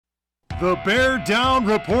The Bear Down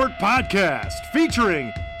Report podcast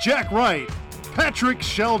featuring Jack Wright, Patrick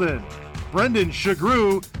Sheldon, Brendan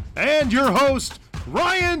Shagrew, and your host,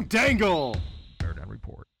 Ryan Dangle. Bear Down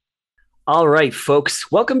Report. All right,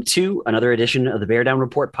 folks, welcome to another edition of the Bear Down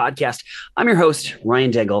Report podcast. I'm your host,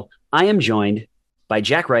 Ryan Dangle. I am joined by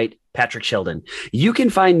Jack Wright, Patrick Sheldon. You can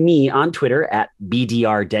find me on Twitter at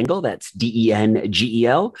BDR Dangle. That's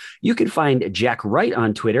DENGEL. You can find Jack Wright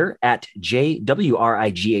on Twitter at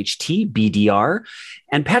JWRIGHTBDR.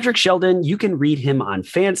 And Patrick Sheldon, you can read him on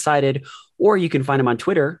Fansided, or you can find him on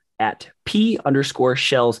Twitter at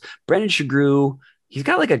P_Shells. Brendan Shagrew, he's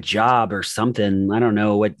got like a job or something. I don't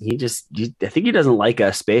know what I think he doesn't like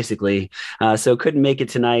us basically. So couldn't make it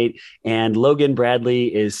tonight. And Logan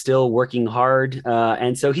Bradley is still working hard.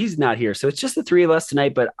 And so he's not here. So it's just the three of us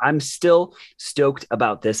tonight, but I'm still stoked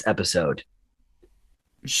about this episode.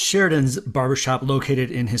 Sheridan's Barbershop,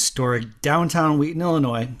 located in historic downtown Wheaton,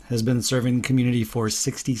 Illinois, has been serving the community for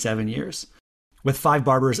 67 years. With 5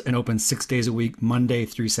 barbers and open 6 days a week, Monday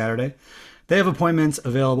through Saturday, they have appointments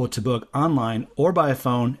available to book online or by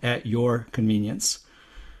phone at your convenience.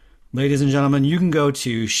 Ladies and gentlemen, you can go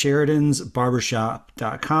to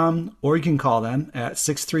sheridansbarbershop.com or you can call them at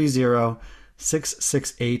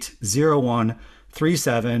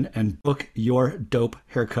 630-668-0137 and book your dope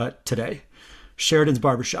haircut today. Sheridan's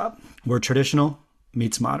Barbershop, where traditional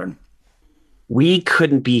meets modern. We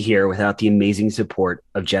couldn't be here without the amazing support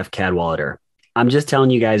of Jeff Cadwallader. I'm just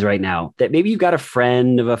telling you guys right now that maybe you've got a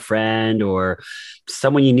friend of a friend or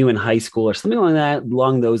someone you knew in high school or something like that,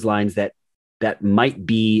 along those lines that might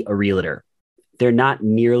be a realtor. They're not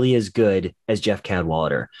nearly as good as Jeff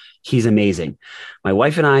Cadwallader. He's amazing. My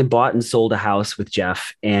wife and I bought and sold a house with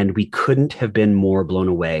Jeff, and we couldn't have been more blown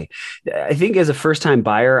away. I think as a first-time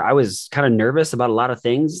buyer, I was kind of nervous about a lot of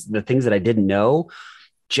things, the things that I didn't know.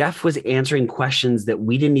 Jeff was answering questions that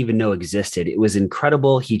we didn't even know existed. It was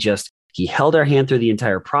incredible. He held our hand through the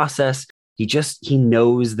entire process. He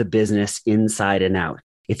knows the business inside and out.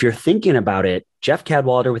 If you're thinking about it, Jeff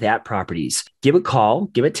Cadwallader with At Properties, give a call,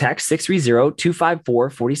 give a text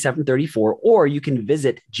 630-254-4734, or you can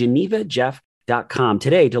visit genevajeff.com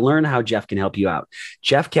today to learn how Jeff can help you out.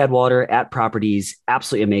 Jeff Cadwallader at Properties,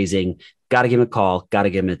 absolutely amazing. Got to give him a call, got to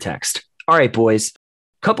give him a text. All right, boys.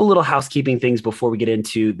 Couple little housekeeping things before we get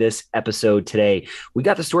into this episode today. We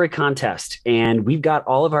got the story contest and we've got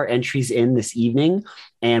all of our entries in this evening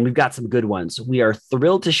and we've got some good ones. We are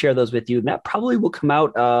thrilled to share those with you. And that probably will come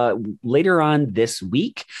out later on this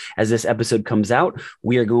week as this episode comes out.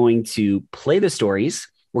 We are going to play the stories.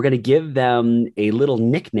 We're going to give them a little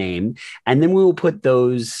nickname and then we will put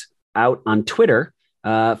those out on Twitter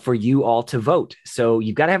for you all to vote. So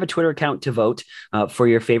you've got to have a Twitter account to vote for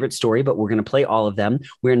your favorite story, but we're going to play all of them.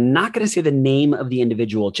 We're not going to say the name of the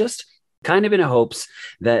individual, just kind of in hopes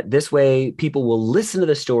that this way people will listen to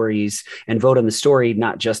the stories and vote on the story,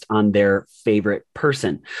 not just on their favorite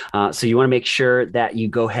person. So you want to make sure that you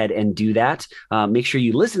go ahead and do that. Make sure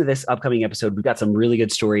you listen to this upcoming episode. We've got some really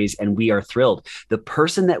good stories and we are thrilled. The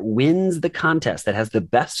person that wins the contest that has the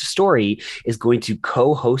best story is going to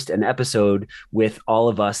co-host an episode with all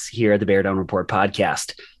of us here at the Bear Down Report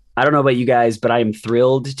podcast. I don't know about you guys, but I am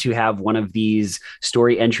thrilled to have one of these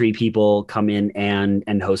story entry people come in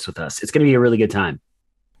and host with us. It's going to be a really good time.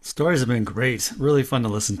 Stories have been great. Really fun to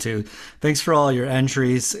listen to. Thanks for all your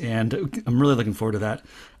entries. And I'm really looking forward to that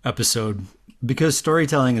episode because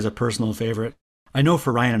storytelling is a personal favorite. I know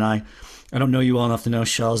for Ryan and I don't know you well enough to know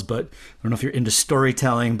Shells, but I don't know if you're into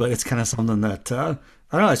storytelling, but it's kind of something that, I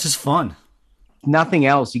don't know, it's just fun. Nothing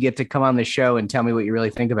else. You get to come on the show and tell me what you really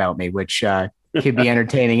think about me, which, could be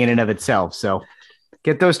entertaining in and of itself. So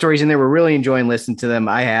get those stories in there. We're really enjoying listening to them.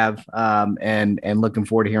 I have, and looking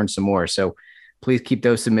forward to hearing some more. So please keep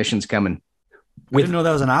those submissions coming. I didn't know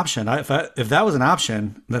that was an option. If that was an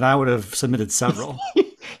option, then I would have submitted several.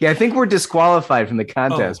 Yeah, I think we're disqualified from the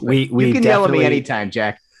contest. Oh, we you can yell at me anytime,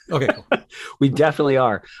 Jack. Okay, cool. We definitely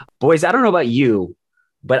are. Boys, I don't know about you,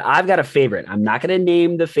 but I've got a favorite. I'm not going to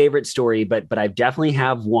name the favorite story, but I definitely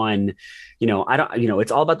have one.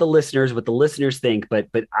 It's all about the listeners, what the listeners think, but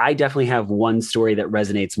I definitely have one story that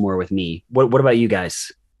resonates more with me. What about you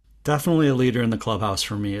guys? Definitely a leader in the clubhouse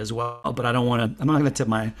for me as well, but I'm not going to tip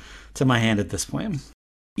my hand at this point.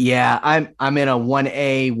 Yeah, I'm in a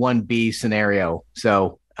 1A, 1B scenario.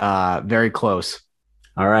 So very close.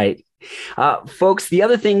 All right. Folks, the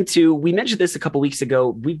other thing too, we mentioned this a couple weeks ago.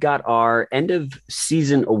 We've got our end of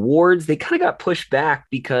season awards. They kind of got pushed back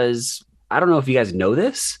because I don't know if you guys know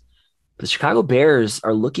this. The Chicago Bears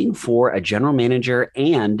are looking for a general manager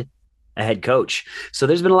and a head coach. So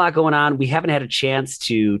there's been a lot going on. We haven't had a chance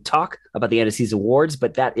to talk about the end of season awards,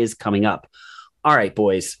 but that is coming up. All right,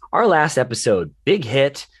 boys. Our last episode, big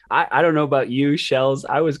hit. I don't know about you, Shells.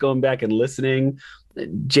 I was going back and listening.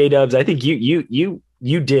 J Dubs, I think you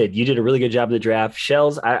did a really good job in the draft.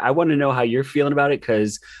 Shells, I want to know how you're feeling about it,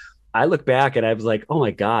 because I look back and I was like, oh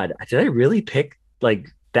my God, did I really pick like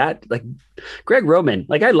that? Like Greg Roman,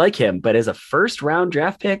 like I like him, but as a first round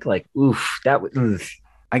draft pick, like, oof, that was.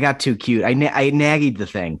 I got too cute. I nagged the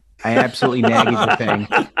thing. I absolutely nagged the thing.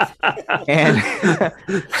 And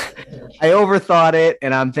I overthought it.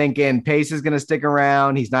 And I'm thinking Pace is going to stick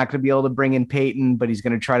around. He's not going to be able to bring in Peyton, but he's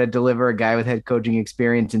going to try to deliver a guy with head coaching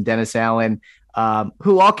experience in Dennis Allen,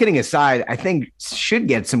 who, all kidding aside, I think should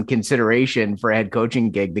get some consideration for a head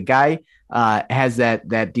coaching gig. The guy has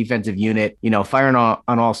that defensive unit, firing on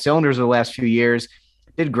all cylinders the last few years.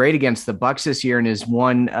 Did great against the Bucs this year in his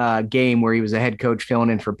one game where he was a head coach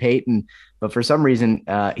filling in for Peyton. But for some reason,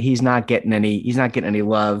 he's not getting any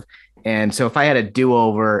love. And so if I had a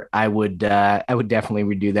do-over, I would definitely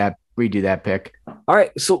redo that pick. All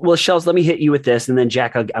right. So, well, Shells, let me hit you with this. And then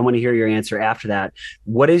Jack, I want to hear your answer after that.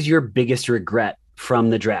 What is your biggest regret from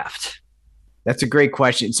the draft? That's a great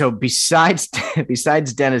question. So besides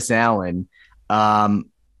Dennis Allen,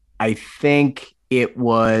 I think it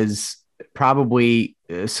was probably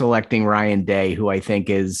selecting Ryan Day, who I think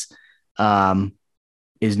is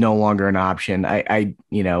no longer an option. I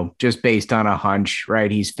just based on a hunch,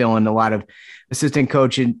 right? He's filling a lot of assistant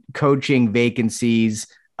coaching vacancies.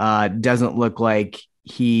 Doesn't look like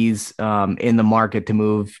he's in the market to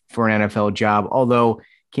move for an NFL job. Although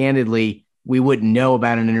candidly, we wouldn't know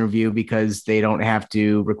about an interview because they don't have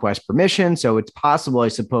to request permission. So it's possible, I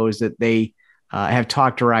suppose, that they have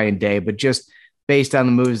talked to Ryan Day, but just based on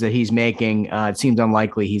the moves that he's making, it seems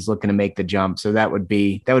unlikely he's looking to make the jump. So that would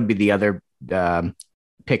be the other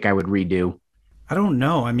pick I would redo. I don't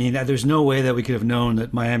know. I mean, there's no way that we could have known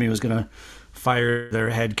that Miami was going to fire their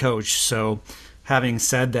head coach. So having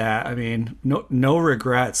said that, I mean, no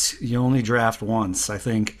regrets. You only draft once. I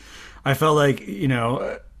felt like,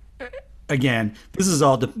 again, this is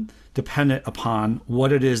all dependent upon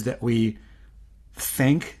what it is that we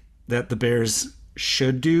think that the Bears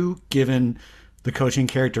should do, given the coaching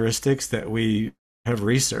characteristics that we have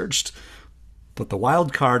researched. But the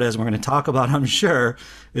wild card, as we're going to talk about, I'm sure,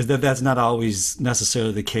 is that that's not always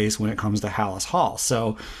necessarily the case when it comes to Halas Hall.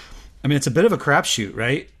 So, I mean, it's a bit of a crapshoot,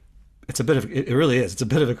 right? It really is. It's a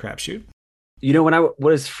bit of a crapshoot. When I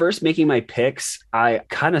was first making my picks, I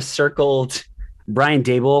kind of circled Brian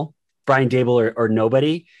Dable or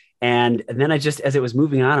nobody. And then I just, as it was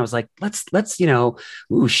moving on, I was like, let's,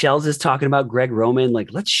 Shells is talking about Greg Roman. Like,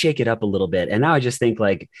 let's shake it up a little bit. And now I just think,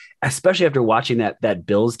 like, especially after watching that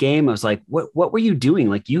Bills game, I was like, what were you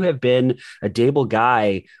doing? Like, you have been a Dable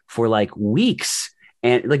guy for like weeks,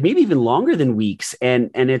 and like maybe even longer than weeks.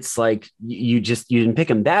 And it's like, you didn't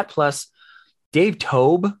pick him. That plus Dave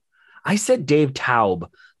Toub. I said Dave Taub,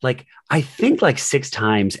 like, I think like 6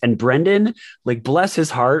 times. And Brendan, like, bless his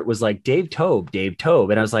heart, was like, Dave Toub.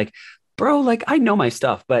 And I was like, bro, like, I know my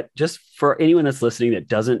stuff. But just for anyone that's listening that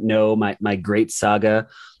doesn't know my great saga,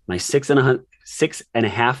 my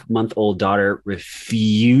 6.5-month-old daughter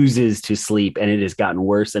refuses to sleep, and it has gotten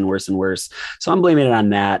worse and worse and worse. So I'm blaming it on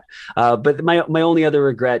that. But my only other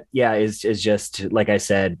regret, is just, like I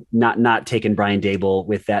said, not taking Brian Dable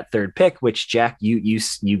with that third pick, which, Jack,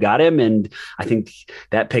 you got him, and I think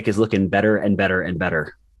that pick is looking better and better and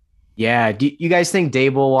better. Yeah. Do you guys think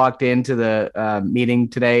Dable walked into the meeting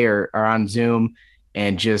today or on Zoom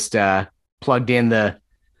and just plugged in the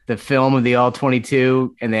film of the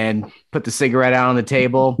All-22 and then put the cigarette out on the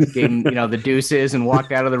table, gave him, the deuces, and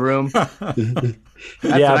walked out of the room? That's what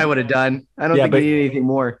I would have done. I don't think we need anything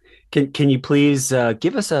more. Can you please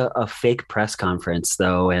give us a fake press conference,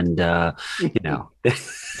 though? And,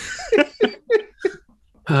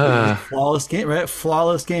 Flawless game, right?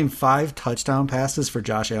 Flawless game. 5 touchdown passes for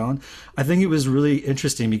Josh Allen. I think it was really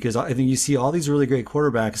interesting because I think you see all these really great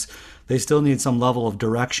quarterbacks. They still need some level of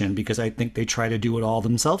direction because I think they try to do it all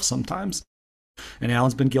themselves sometimes. And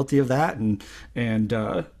Allen's been guilty of that. And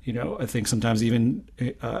I think sometimes even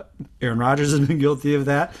Aaron Rodgers has been guilty of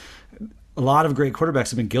that. A lot of great quarterbacks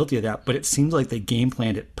have been guilty of that, but it seems like they game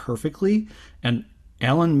planned it perfectly. And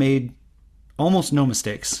Allen made almost no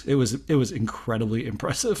mistakes. It was incredibly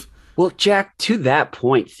impressive. Well, Jack, to that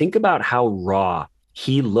point, think about how raw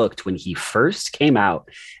he looked when he first came out.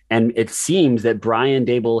 And it seems that Brian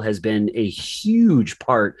Dable has been a huge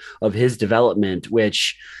part of his development,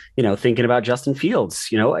 which, thinking about Justin Fields,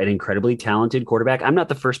 an incredibly talented quarterback. I'm not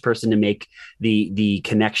the first person to make the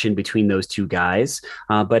connection between those two guys.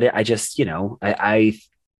 But I just, I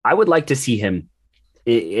would like to see him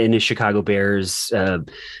in a Chicago Bears,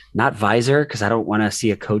 not visor, because I don't want to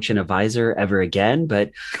see a coach in a visor ever again.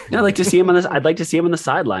 But I'd like to see him on this. I'd like to see him on the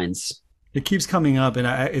sidelines. It keeps coming up, and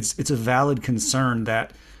it's a valid concern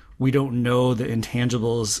that we don't know the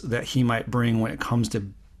intangibles that he might bring when it comes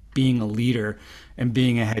to being a leader and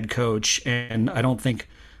being a head coach. And I don't think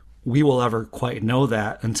we will ever quite know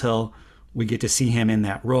that until we get to see him in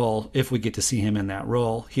that role, if we get to see him in that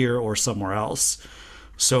role here or somewhere else.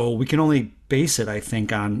 So we can only base it, I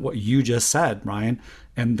think, on what you just said, Ryan.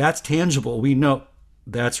 And that's tangible. We know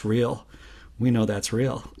that's real. We know that's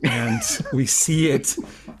real. And we see it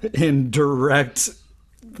in direct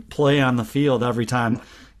play on the field every time,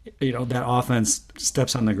 that offense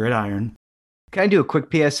steps on the gridiron. Can I do a quick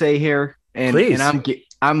PSA here? Please. And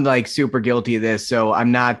I'm like super guilty of this. So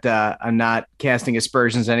I'm not casting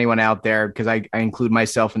aspersions on anyone out there, because I include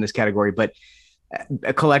myself in this category, but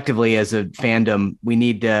collectively as a fandom, we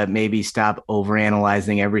need to maybe stop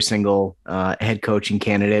overanalyzing every single head coaching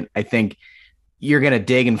candidate. I think you're going to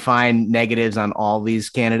dig and find negatives on all these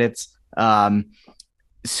candidates.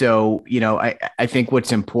 So, I think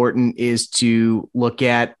what's important is to look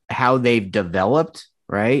at how they've developed,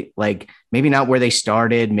 right? Like maybe not where they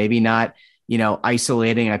started, maybe not,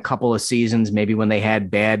 isolating a couple of seasons, maybe when they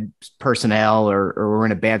had bad personnel or were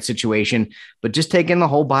in a bad situation, but just taking the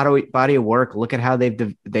whole body of work, look at how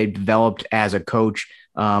they've developed as a coach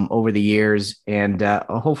over the years. And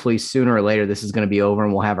hopefully sooner or later, this is going to be over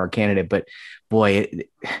and we'll have our candidate, but boy, it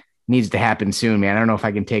needs to happen soon, man. I don't know if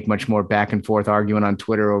I can take much more back and forth arguing on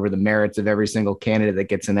Twitter over the merits of every single candidate that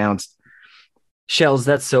gets announced. Shells,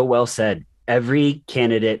 that's so well said. Every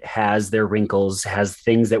candidate has their wrinkles, has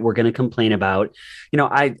things that we're going to complain about.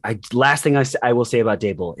 Last thing I will say about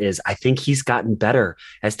Daboll is I think he's gotten better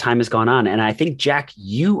as time has gone on. And I think, Jack,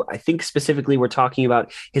 I think specifically we're talking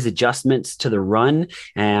about his adjustments to the run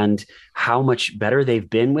and how much better they've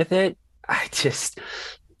been with it.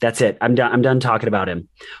 That's it. I'm done talking about him.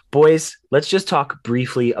 Boys, let's just talk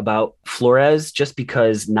briefly about Flores, just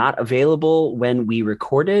because not available when we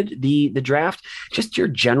recorded the draft. Just your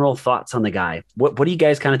general thoughts on the guy. What do you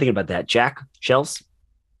guys kind of think about that? Jack, Shells?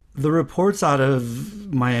 The reports out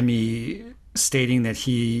of Miami stating that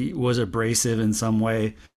he was abrasive in some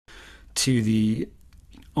way to the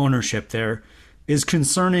ownership there is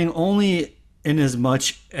concerning only in as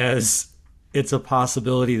much as it's a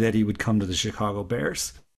possibility that he would come to the Chicago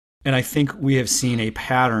Bears. And I think we have seen a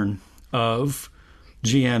pattern of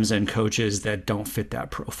GMs and coaches that don't fit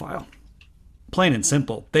that profile. Plain and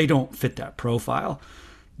simple, they don't fit that profile.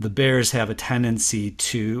 The Bears have a tendency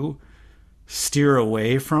to steer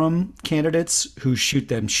away from candidates who shoot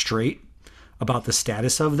them straight about the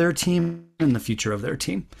status of their team and the future of their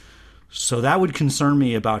team. So that would concern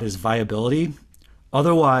me about his viability.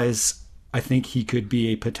 Otherwise, I think he could be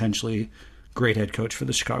a potentially great head coach for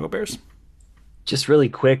the Chicago Bears. Just really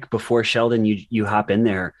quick before Sheldon, you hop in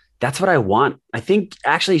there. That's what I want. I think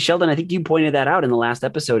actually, Sheldon, I think you pointed that out in the last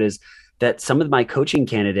episode, is that some of my coaching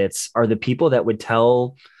candidates are the people that would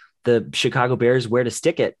tell the Chicago Bears where to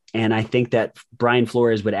stick it. And I think that Brian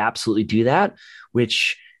Flores would absolutely do that,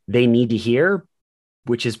 which they need to hear,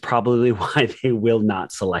 which is probably why they will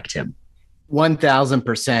not select him.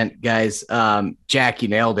 1000%, guys. Jack, you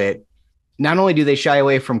nailed it. Not only do they shy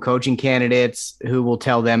away from coaching candidates who will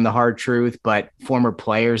tell them the hard truth, but former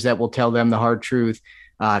players that will tell them the hard truth,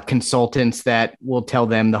 consultants that will tell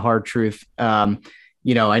them the hard truth. I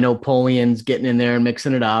know Polian's getting in there and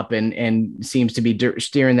mixing it up and seems to be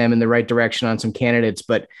steering them in the right direction on some candidates.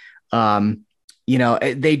 But,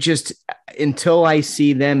 they just, until I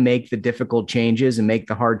see them make the difficult changes and make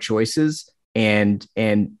the hard choices and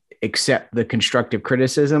accept the constructive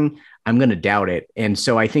criticism, I'm going to doubt it. And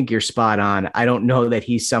so I think you're spot on. I don't know that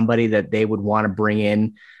he's somebody that they would want to bring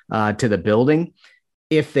in to the building.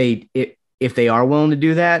 If they are willing to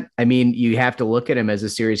do that, I mean, you have to look at him as a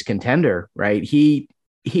serious contender, right? He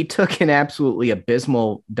took an absolutely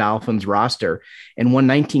abysmal Dolphins roster and won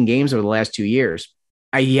 19 games over the last 2 years.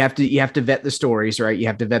 You have to vet the stories, right? You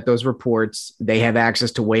have to vet those reports. They have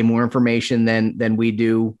access to way more information than we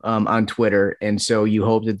do on Twitter. And so you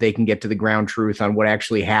hope that they can get to the ground truth on what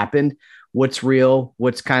actually happened, what's real,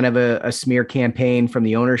 what's kind of a smear campaign from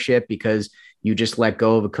the ownership because you just let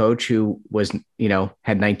go of a coach who was,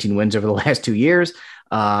 had 19 wins over the last 2 years.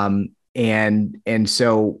 And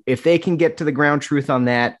so if they can get to the ground truth on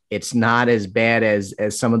that, it's not as bad as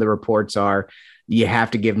some of the reports are. You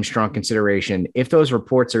have to give them strong consideration. If those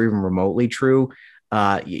reports are even remotely true,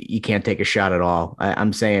 you can't take a shot at all.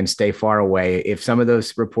 I'm saying stay far away. If some of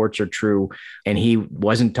those reports are true and he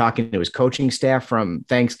wasn't talking to his coaching staff from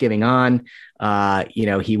Thanksgiving on,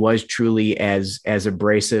 he was truly as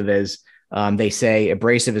abrasive as They say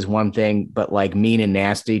abrasive is one thing, but like mean and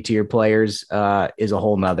nasty to your players is a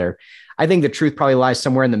whole nother. I think the truth probably lies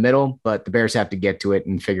somewhere in the middle, but the Bears have to get to it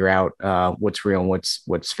and figure out what's real and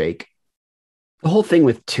what's fake. The whole thing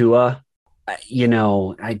with Tua,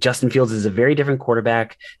 Justin Fields is a very different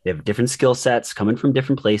quarterback. They have different skill sets coming from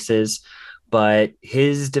different places, but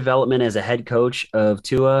his development as a head coach of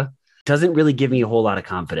Tua doesn't really give me a whole lot of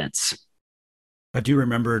confidence. I do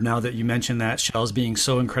remember, now that you mentioned that, Shells being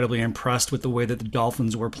so incredibly impressed with the way that the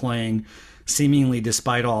Dolphins were playing, seemingly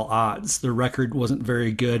despite all odds. The record wasn't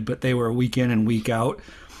very good, but they were week in and week out.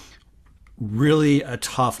 Really a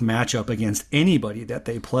tough matchup against anybody that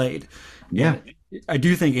they played. Yeah. And I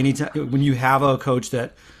do think anytime when you have a coach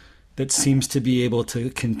that seems to be able to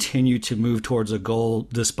continue to move towards a goal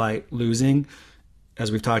despite losing,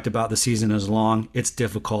 as we've talked about, the season is long, it's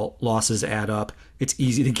difficult, losses add up, it's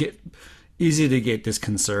easy to get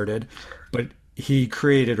disconcerted, but he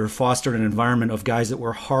created or fostered an environment of guys that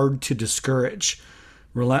were hard to discourage,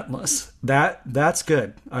 relentless. That's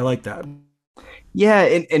good. I like that. Yeah,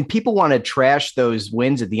 and people want to trash those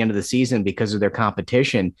wins at the end of the season because of their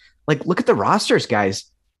competition. Like, look at the rosters, guys.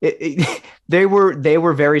 They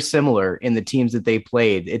were very similar in the teams that they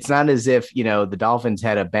played. It's not as if, the Dolphins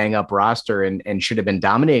had a bang up roster and should have been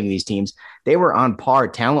dominating these teams. They were on par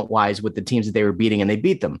talent wise with the teams that they were beating, and they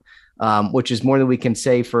beat them, which is more than we can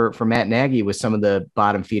say for Matt Nagy with some of the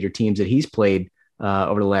bottom feeder teams that he's played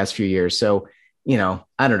over the last few years. So,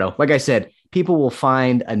 I don't know. Like I said, people will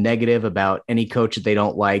find a negative about any coach that they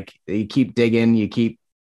don't like. You keep digging,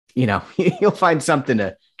 you'll find something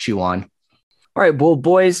to chew on. All right, well,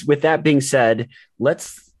 boys, with that being said,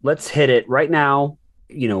 let's hit it right now,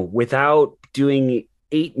 without doing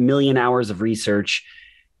 8 million hours of research.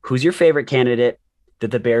 Who's your favorite candidate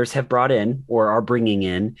that the Bears have brought in or are bringing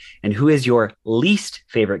in? And who is your least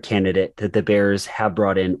favorite candidate that the Bears have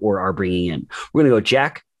brought in or are bringing in? We're going to go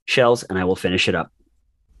Jack, Shells, and I will finish it up.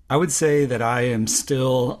 I would say that I am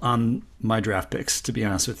still on my draft picks, to be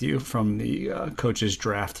honest with you, from the coaches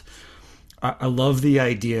draft. I love the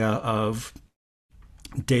idea of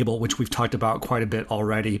Dable, which we've talked about quite a bit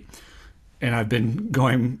already. And I've been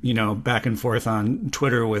going, back and forth on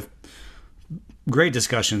Twitter with great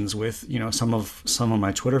discussions with, some of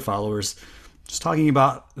my Twitter followers, just talking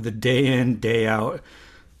about the day in, day out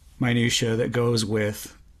minutia that goes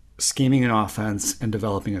with scheming an offense and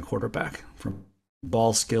developing a quarterback, from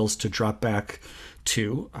ball skills to drop back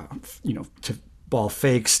to, to ball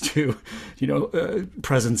fakes to,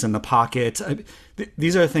 presence in the pocket.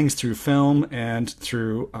 These are things through film and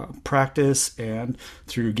through practice and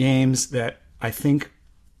through games that I think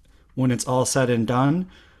when it's all said and done,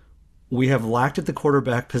 we have lacked at the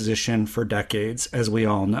quarterback position for decades, as we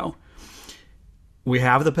all know. We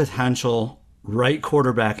have the potential right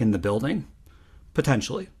quarterback in the building,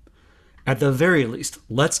 potentially. At the very least,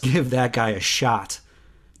 let's give that guy a shot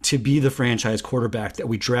to be the franchise quarterback that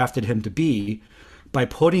we drafted him to be, by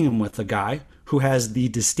putting him with a guy who has the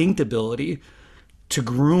distinct ability to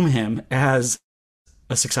groom him as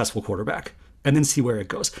a successful quarterback, and then see where it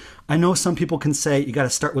goes. I know some people can say you got to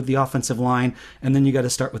start with the offensive line and then you got to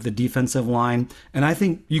start with the defensive line. And I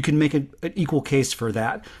think you can make an equal case for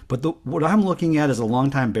that. But what I'm looking at as a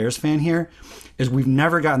longtime Bears fan here is we've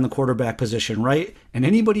never gotten the quarterback position right. And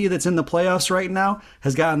anybody that's in the playoffs right now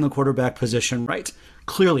has gotten the quarterback position right.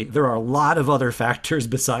 Clearly, there are a lot of other factors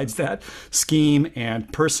besides that, scheme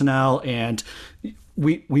and personnel, and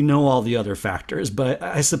we know all the other factors. But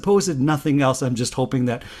I suppose if nothing else, I'm just hoping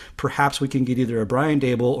that perhaps we can get either a Brian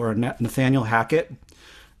Dable or a Nathaniel Hackett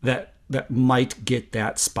that might get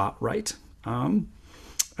that spot right. I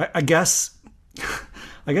guess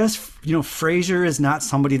Frazier is not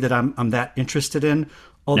somebody that I'm that interested in.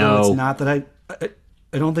 Although It's not that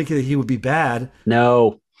I don't think that he would be bad.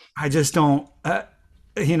 No, I just don't.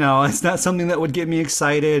 It's not something that would get me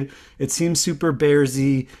excited. It seems super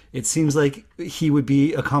Bearsy. It seems like he would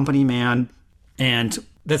be a company man, and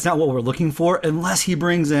that's not what we're looking for unless he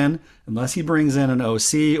brings in an OC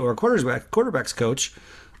or a quarterbacks coach,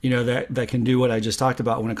 that can do what I just talked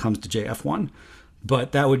about when it comes to JF1.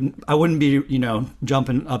 But I wouldn't be,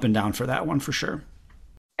 jumping up and down for that one for sure.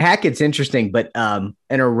 Hackett's interesting, but an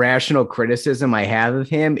irrational criticism I have of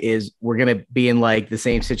him is we're going to be in like the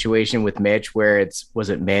same situation with Mitch, where was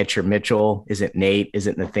it Mitch or Mitchell? Is it Nate? Is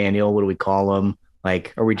it Nathaniel? What do we call him?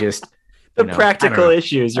 Like, are we just practical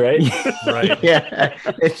issues, right? Right. Yeah.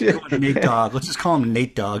 Nate Dogg. Let's just call him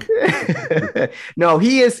Nate Dogg. No,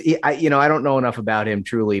 he is. I don't know enough about him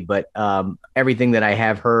truly, but everything that I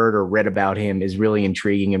have heard or read about him is really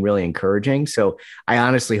intriguing and really encouraging. So I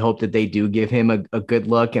honestly hope that they do give him a good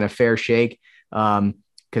look and a fair shake.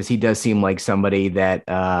 because he does seem like somebody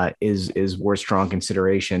that is worth strong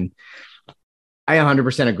consideration. I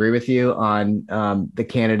 100% agree with you on the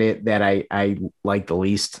candidate that I like the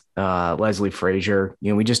least, Leslie Frazier.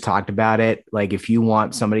 We just talked about it. Like, if you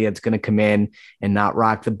want somebody that's going to come in and not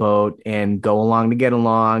rock the boat and go along to get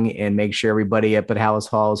along and make sure everybody up at Hallis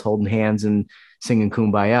Hall is holding hands and singing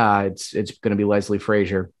Kumbaya, it's going to be Leslie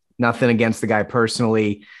Frazier. Nothing against the guy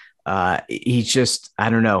personally. He's just, I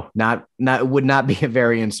don't know, would not be a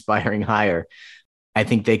very inspiring hire. I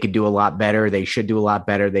think they could do a lot better. They should do a lot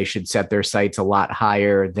better. They should set their sights a lot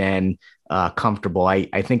higher than comfortable. I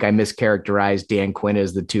think I mischaracterized Dan Quinn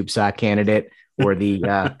as the tube sock candidate, or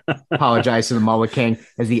the apologize to the Mullah King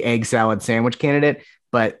as the egg salad sandwich candidate,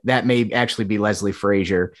 but that may actually be Leslie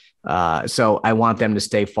Frazier. So I want them to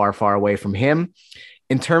stay far, far away from him.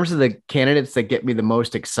 In terms of the candidates that get me the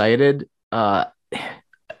most excited, again,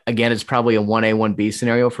 it's probably a 1A, 1B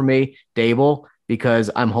scenario for me, Daboll, because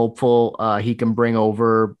I'm hopeful he can bring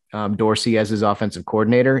over Dorsey as his offensive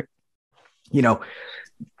coordinator.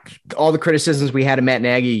 All the criticisms we had of Matt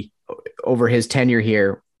Nagy over his tenure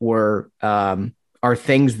here are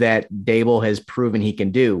things that Daboll has proven he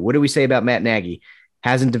can do. What do we say about Matt Nagy?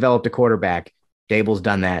 Hasn't developed a quarterback. Daboll's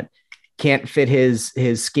done that. Can't fit his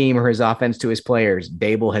scheme or his offense to his players.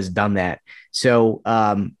 Daboll has done that. So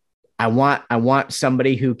I want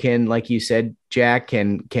somebody who can, like you said, Jack,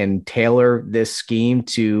 can tailor this scheme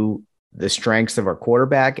to the strengths of our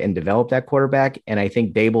quarterback and develop that quarterback. And I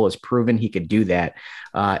think Daboll has proven he could do that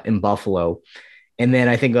in Buffalo. And then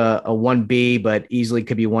I think a 1B, but easily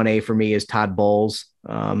could be 1A for me, is Todd Bowles,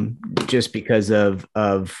 just because of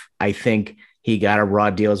I think he got a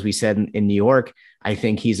raw deal, as we said, in New York. I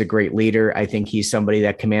think he's a great leader. I think he's somebody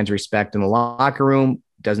that commands respect in the locker room.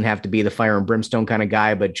 Doesn't have to be the fire and brimstone kind of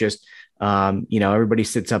guy, but just, everybody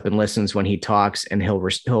sits up and listens when he talks, and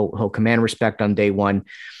he'll command respect on day one.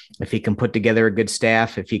 If he can put together a good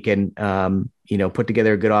staff, if he can, put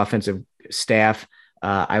together a good offensive staff,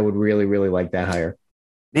 I would really, really like that hire.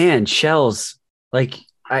 Man, Shells,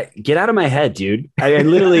 get out of my head, dude. I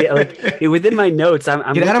literally within my notes.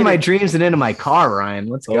 I'm get out of my dreams and into my car, Ryan.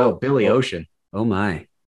 Let's go, Billy Ocean. Oh my.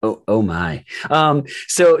 Oh my.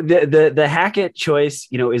 So the Hackett choice,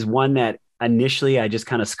 is one that initially I just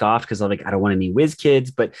kind of scoffed because I'm like, I don't want any whiz kids.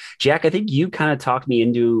 But Jack, I think you kind of talked me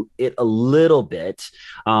into it a little bit.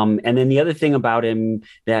 And then the other thing about him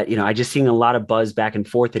that, I just seeing a lot of buzz back and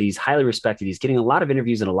forth that he's highly respected. He's getting a lot of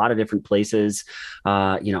interviews in a lot of different places.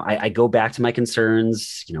 I go back to my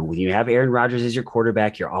concerns. When you have Aaron Rodgers as your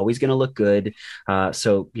quarterback, you're always going to look good. But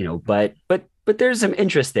there's some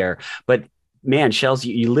interest there. But man, Shells,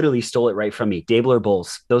 you literally stole it right from me. Daboll or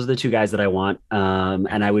Bowles, those are the two guys that I want.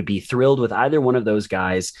 And I would be thrilled with either one of those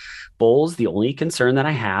guys. Bowles, the only concern that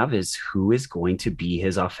I have is who is going to be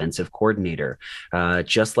his offensive coordinator.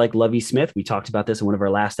 Just like Lovie Smith, we talked about this in one of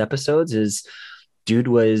our last episodes, dude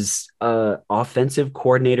was offensive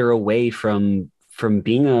coordinator away from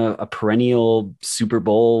being a perennial Super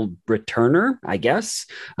Bowl returner, I guess,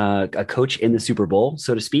 a coach in the Super Bowl,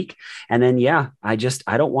 so to speak. And then, I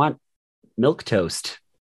don't want milk toast,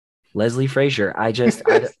 Leslie Frazier.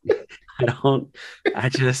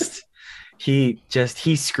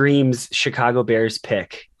 He screams Chicago Bears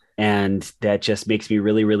pick. And that just makes me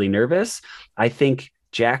really, really nervous. I think,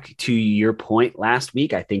 Jack, to your point last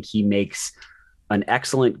week, I think he makes an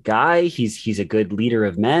excellent guy. He's a good leader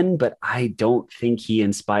of men, but I don't think he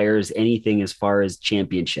inspires anything as far as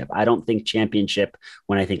championship. I don't think championship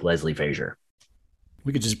when I think Leslie Frazier.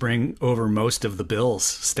 We could just bring over most of the Bills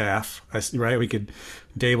staff, right? We could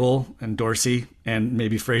Daboll and Dorsey, and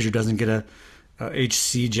maybe Frazier doesn't get a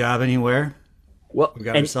HC job anywhere. Well, we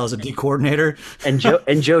got ourselves a D coordinator and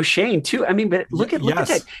Joe Shane too. I mean, but look at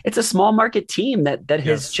that. It's a small market team that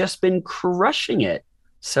has just been crushing it.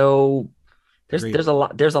 So there's a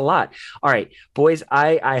lot. All right, boys,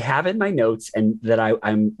 I have in my notes, and that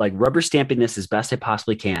I'm like rubber stamping this as best I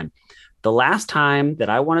possibly can. The last time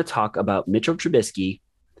that I want to talk about Mitchell Trubisky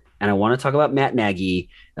and I want to talk about Matt Nagy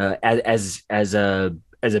as a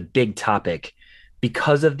big topic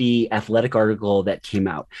because of the Athletic article that came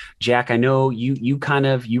out. Jack, I know you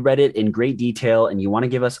read it in great detail and you want to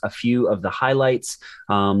give us a few of the highlights,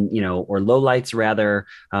 or lowlights rather.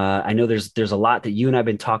 I know there's a lot that you and I've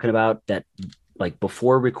been talking about that, like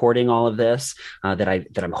before recording all of this, that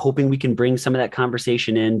I'm hoping we can bring some of that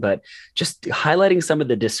conversation in, but just highlighting some of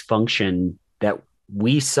the dysfunction that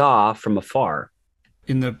we saw from afar.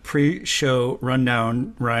 In the pre-show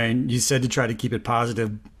rundown, Ryan, you said to try to keep it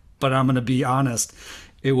positive, but I'm going to be honest,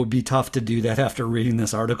 it would be tough to do that after reading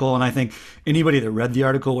this article. And I think anybody that read the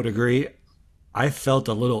article would agree. I felt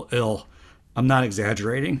a little ill. I'm not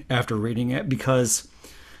exaggerating after reading it, because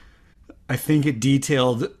I think it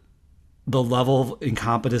detailed the level of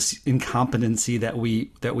incompetency that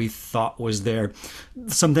we thought was there.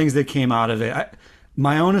 Some things that came out of it.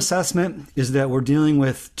 My own assessment is that we're dealing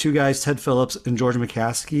with two guys, Ted Phillips and George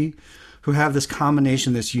McCaskey, who have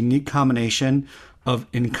this unique combination of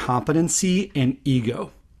incompetency and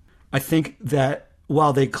ego. I think that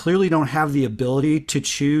while they clearly don't have the ability to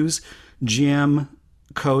choose GM,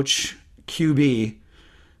 coach, QB,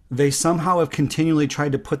 they somehow have continually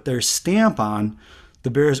tried to put their stamp on the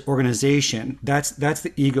Bears organization. That's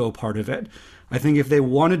the ego part of it. I think if they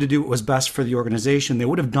wanted to do what was best for the organization, they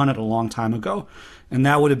would have done it a long time ago. And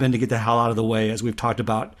that would have been to get the hell out of the way, as we've talked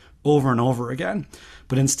about over and over again.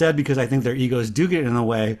 But instead, because I think their egos do get in the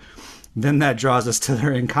way, then that draws us to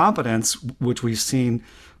their incompetence, which we've seen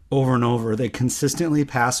over and over. They consistently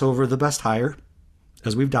pass over the best hire,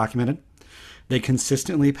 as we've documented. They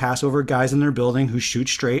consistently pass over guys in their building who shoot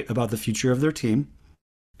straight about the future of their team.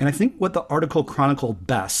 And I think what the article chronicled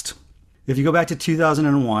best, if you go back to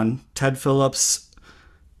 2001, Ted Phillips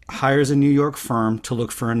hires a New York firm to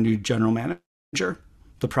look for a new general manager.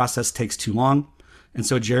 The process takes too long, and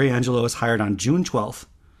so Jerry Angelo is hired on June 12th.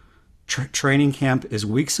 Training camp is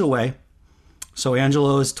weeks away, so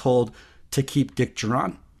Angelo is told to keep Dick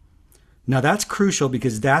Jauron. Now that's crucial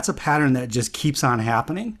because that's a pattern that just keeps on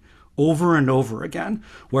happening over and over again,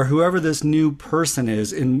 where whoever this new person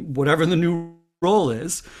is in whatever the new role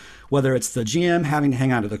is, whether it's the GM having to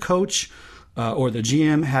hang on to the coach, or the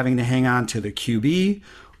GM having to hang on to the QB,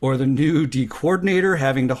 or the new D coordinator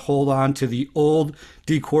having to hold on to the old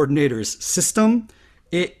D coordinator's system,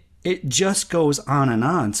 it just goes on and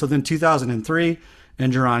on. So then 2003,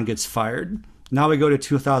 and Jauron gets fired. Now we go to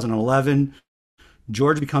 2011.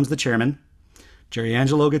 George becomes the chairman. Jerry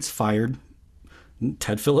Angelo gets fired.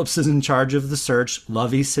 Ted Phillips is in charge of the search.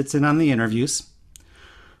 Lovie sits in on the interviews.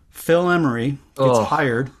 Phil Emery gets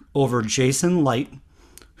hired over Jason Light,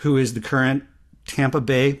 who is the current Tampa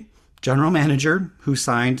Bay general manager who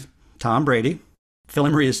signed Tom Brady. Phil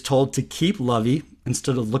Emery is told to keep Lovie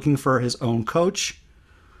instead of looking for his own coach.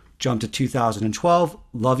 Jump to 2012.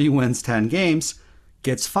 Lovie wins 10 games,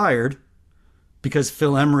 gets fired because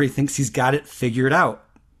Phil Emery thinks he's got it figured out.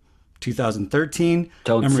 2013.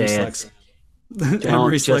 Emery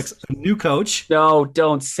selects a new coach. No,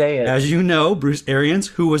 don't say it. As you know, Bruce Arians,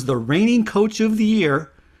 who was the reigning coach of the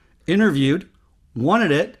year, interviewed,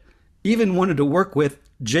 wanted it, even wanted to work with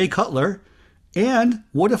Jay Cutler, and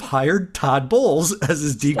would have hired Todd Bowles as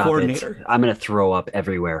his D coordinator. I'm going to throw up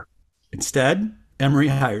everywhere. Instead, Emery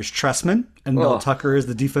hires Tressman, and Mel Tucker is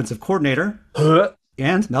the defensive coordinator.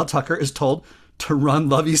 And Mel Tucker is told to run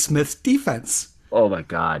Lovie Smith's defense. Oh, my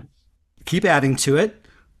God. Keep adding to it.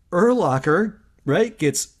 Urlacher, right,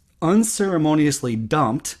 gets unceremoniously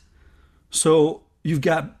dumped. So you've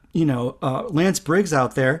got, Lance Briggs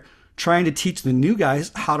out there trying to teach the new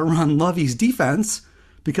guys how to run Lovie's defense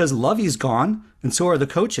because Lovie's gone, and so are the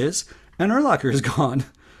coaches, and Urlacher is gone.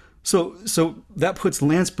 So that puts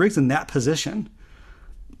Lance Briggs in that position.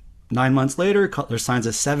 9 months later, Cutler signs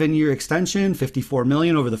a 7-year extension, $54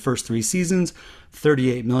 million over the first 3 seasons,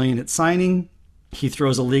 $38 million at signing. He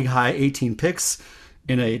throws a league-high 18 picks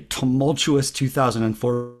in a tumultuous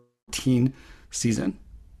 2014 season.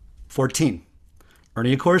 14.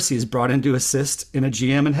 Ernie Accorsi is brought in to assist in a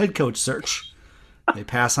GM and head coach search. They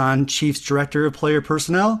pass on Chiefs Director of Player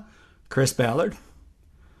Personnel, Chris Ballard.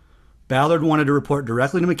 Ballard wanted to report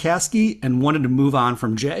directly to McCaskey and wanted to move on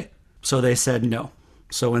from Jay, so they said no.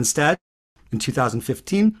 So instead, in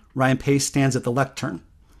 2015, Ryan Pace stands at the lectern.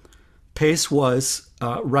 Pace was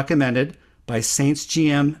recommended by Saints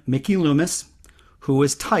GM Mickey Loomis, who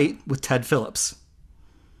was tight with Ted Phillips.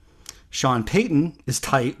 Sean Payton is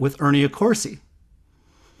tight with Ernie Accorsi.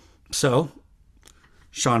 So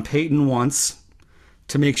Sean Payton wants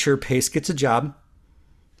to make sure Pace gets a job,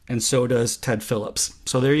 and so does Ted Phillips.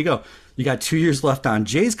 So there you go. You got 2 years left on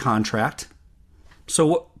Jay's contract.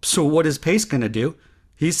 So what is Pace going to do?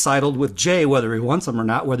 He's sidled with Jay, whether he wants him or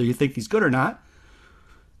not, whether you think he's good or not.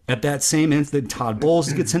 At that same instant, Todd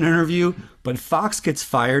Bowles gets an interview, but Fox gets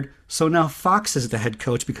fired. So now Fox is the head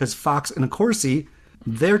coach because Fox and Accorsi,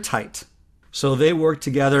 they're tight. So they work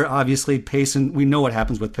together. Obviously, Pace, and we know what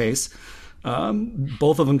happens with Pace.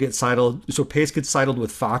 Both of them get sidled. So Pace gets sidled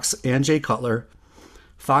with Fox and Jay Cutler.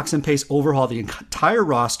 Fox and Pace overhaul the entire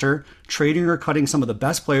roster, trading or cutting some of the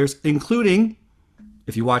best players, including,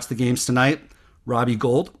 if you watch the games tonight, Robbie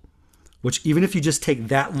Gould, which even if you just take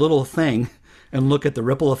that little thing and look at the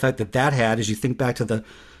ripple effect that had as you think back to the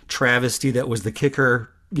travesty that was the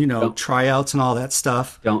kicker, tryouts and all that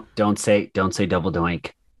stuff. Don't say double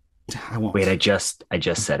doink. I won't. Wait, I just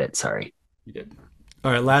said it. Sorry. You did.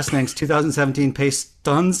 All right, last things. 2017, Pace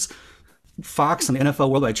stuns Fox and the NFL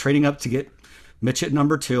world by trading up to get Mitch at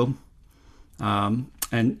number 2. And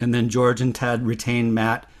then George and Ted retained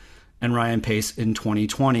Matt and Ryan Pace in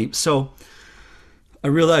 2020. So I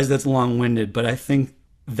realize that's long-winded, but I think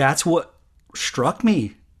that's what struck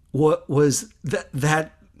me. What was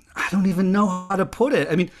that I don't even know how to put it.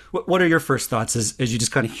 I mean, what are your first thoughts as you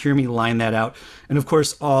just kind of hear me line that out? And of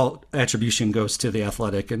course, all attribution goes to The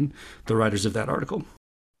Athletic and the writers of that article.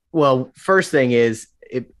 Well, first thing is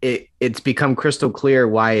it's become crystal clear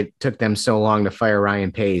why it took them so long to fire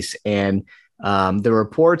Ryan Pace. And the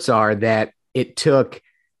reports are that it took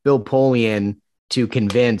Bill Polian to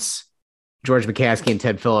convince George McCaskey and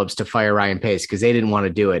Ted Phillips to fire Ryan Pace because they didn't want to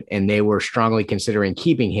do it. And they were strongly considering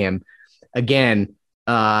keeping him. Again,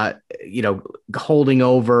 holding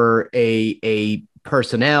over a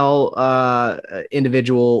personnel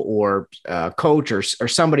individual or coach or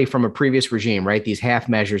somebody from a previous regime, right? These half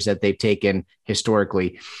measures that they've taken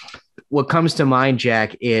historically. What comes to mind,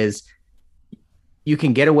 Jack, is you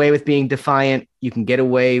can get away with being defiant. You can get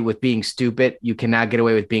away with being stupid. You cannot get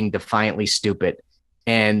away with being defiantly stupid.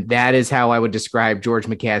 And that is how I would describe George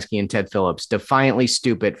McCaskey and Ted Phillips, defiantly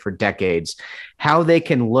stupid for decades. How they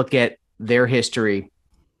can look at their history,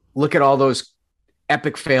 look at all those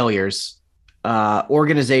epic failures,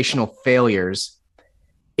 organizational failures,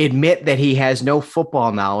 admit that he has no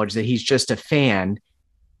football knowledge, that he's just a fan,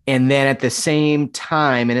 and then at the same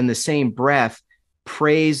time and in the same breath,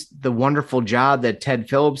 praise the wonderful job that Ted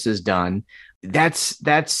Phillips has done. That's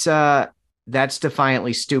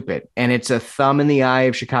defiantly stupid. And it's a thumb in the eye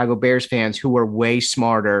of Chicago Bears fans who are way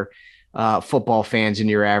smarter football fans than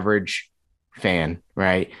your average fan,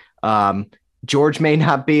 right? George may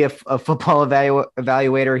not be a football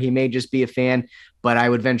evaluator. He may just be a fan, but I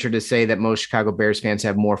would venture to say that most Chicago Bears fans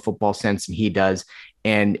have more football sense than he does.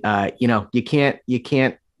 And, you can't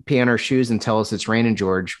pee on our shoes and tell us it's raining,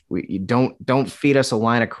 George. Don't feed us a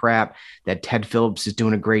line of crap that Ted Phillips is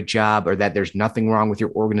doing a great job or that there's nothing wrong with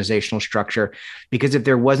your organizational structure, because if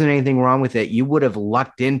there wasn't anything wrong with it, you would have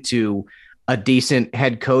lucked into a decent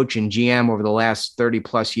head coach and GM over the last 30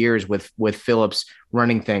 plus years with Phillips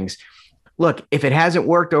running things. Look, if it hasn't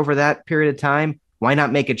worked over that period of time, why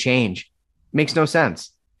not make a change? Makes no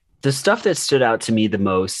sense. The stuff that stood out to me the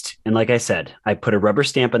most, and like I said, I put a rubber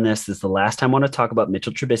stamp on this. This is the last time I want to talk about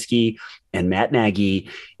Mitchell Trubisky and Matt Nagy,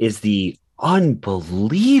 is the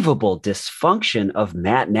unbelievable dysfunction of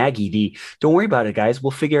Matt Nagy. Don't worry about it, guys.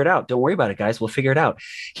 We'll figure it out. Don't worry about it, guys. We'll figure it out.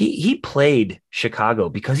 He played Chicago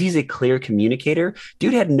because he's a clear communicator.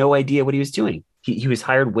 Dude had no idea what he was doing. He was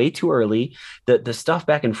hired way too early. The stuff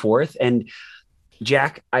back and forth. And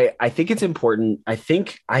Jack, I think it's important. I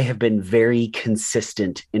think I have been very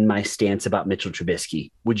consistent in my stance about Mitchell Trubisky.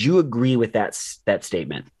 Would you agree with that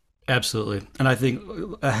statement? Absolutely. And I think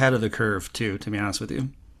ahead of the curve too, to be honest with you.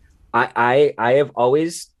 I have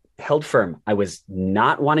always held firm. I was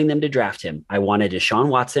not wanting them to draft him. I wanted Deshaun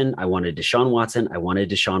Watson.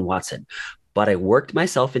 But I worked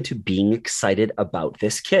myself into being excited about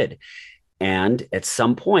this kid. And at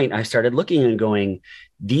some point I started looking and going,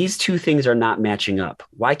 these two things are not matching up.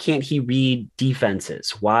 Why can't he read defenses?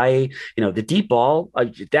 Why, the deep ball,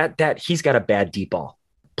 that he's got a bad deep ball,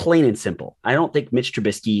 plain and simple. I don't think Mitch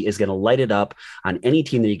Trubisky is going to light it up on any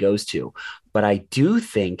team that he goes to, but I do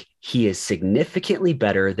think he is significantly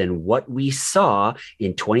better than what we saw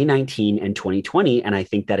in 2019 and 2020. And I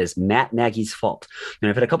think that is Matt Nagy's fault. And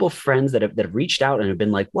I've had a couple of friends that have reached out and have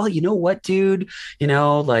been like, well, you know what, dude,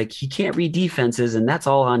 he can't read defenses and that's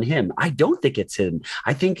all on him. I don't think it's him.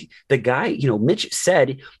 I think the guy, Mitch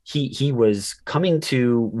said he was coming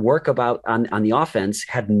to work about on the offense,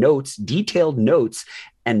 had notes, detailed notes,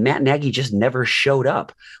 and Matt Nagy just never showed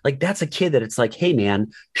up. Like, that's a kid that it's like, hey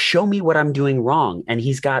man, show me what I'm doing wrong. And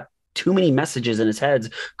he's got too many messages in his head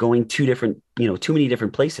going too many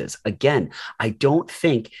different places. Again, I don't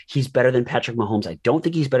think he's better than Patrick Mahomes. I don't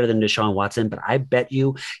think he's better than Deshaun Watson, but I bet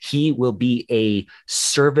you he will be a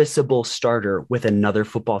serviceable starter with another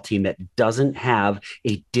football team that doesn't have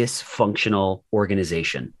a dysfunctional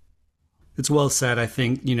organization. It's well said. I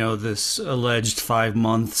think, this alleged 5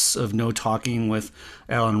 months of no talking with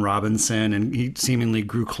Allen Robinson, and he seemingly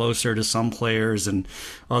grew closer to some players and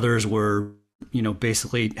others were,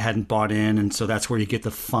 basically hadn't bought in. And so that's where you get the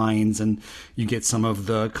fines and you get some of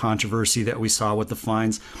the controversy that we saw with the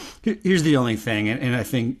fines. Here's the only thing. And I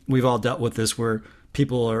think we've all dealt with this where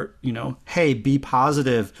people are, hey, be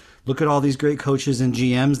positive. Look at all these great coaches and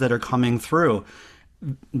GMs that are coming through.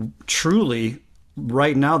 Truly,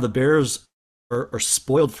 right now, the Bears are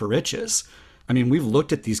spoiled for riches. I mean, we've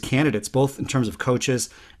looked at these candidates, both in terms of coaches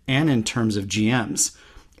and in terms of GMs,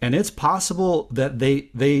 and it's possible that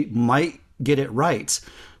they might get it right.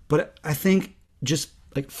 But I think just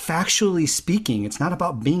like factually speaking, it's not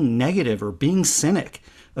about being negative or being cynic,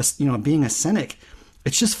 being a cynic.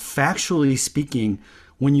 It's just factually speaking,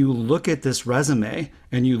 when you look at this resume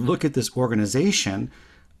and you look at this organization,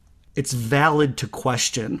 it's valid to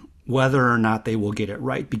question whether or not they will get it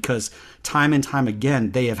right, because time and time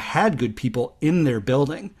again, they have had good people in their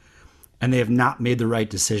building and they have not made the right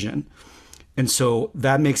decision. And so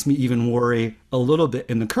that makes me even worry a little bit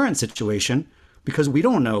in the current situation, because we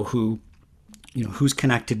don't know who's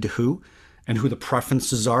connected to who and who the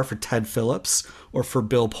preferences are for Ted Phillips or for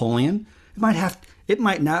Bill Polian. It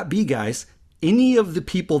might not be, guys, any of the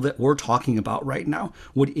people that we're talking about right now.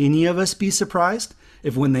 Would any of us be surprised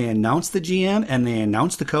if when they announce the GM and they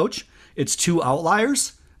announce the coach, it's two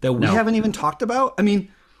outliers that we haven't even talked about? I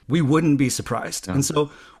mean, we wouldn't be surprised. No. And so,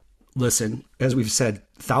 listen, as we've said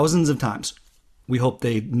thousands of times, we hope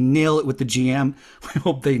they nail it with the GM. We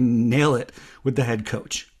hope they nail it with the head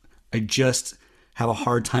coach. I just have a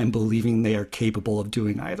hard time believing they are capable of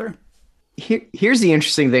doing either. Here's the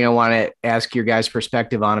interesting thing I want to ask your guys'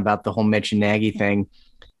 perspective on about the whole Mitch and Nagy thing.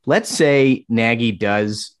 Let's say Nagy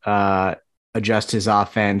does adjust his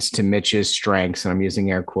offense to Mitch's strengths, and I'm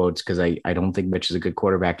using air quotes because I don't think Mitch is a good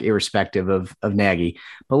quarterback, irrespective of Nagy.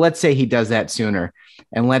 But let's say he does that sooner.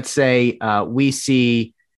 And let's say we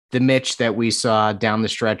see the Mitch that we saw down the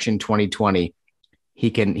stretch in 2020. He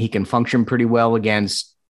can function pretty well against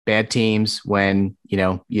bad teams when,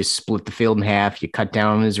 you split the field in half, you cut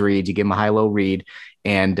down on his reads, you give him a high-low read,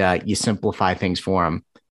 and you simplify things for him.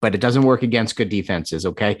 But it doesn't work against good defenses,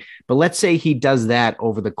 okay? But let's say he does that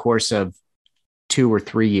over the course of 2 or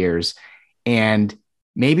 3 years, and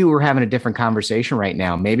maybe we're having a different conversation right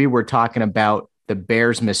now. Maybe we're talking about the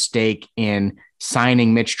Bears' mistake in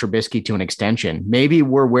signing Mitch Trubisky to an extension. Maybe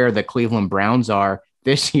we're where the Cleveland Browns are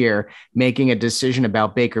this year, making a decision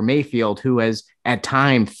about Baker Mayfield, who has at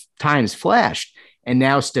times flashed. And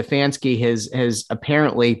now Stefanski has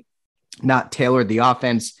apparently not tailored the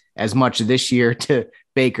offense as much this year to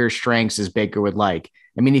Baker's strengths as Baker would like.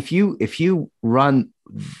 I mean, if you run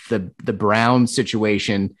the Brown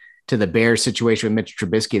situation to the Bears situation with Mitch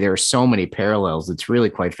Trubisky, there are so many parallels. It's really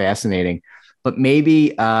quite fascinating. But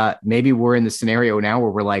maybe we're in the scenario now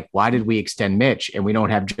where we're like, why did we extend Mitch and we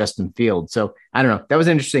don't have Justin Fields? So I don't know. That was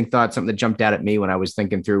an interesting thought, something that jumped out at me when I was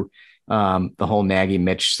thinking through the whole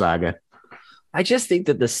Nagy-Mitch saga. I just think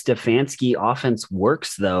that the Stefanski offense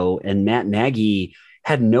works, though, and Matt Nagy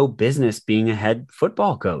had no business being a head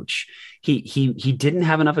football coach. He didn't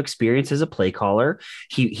have enough experience as a play caller.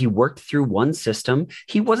 He worked through one system.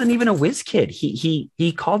 He wasn't even a whiz kid.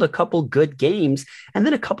 He called a couple good games and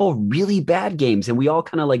then a couple really bad games, and we all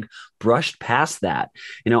kind of like brushed past that.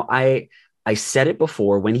 I said it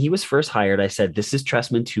before when he was first hired. I said, this is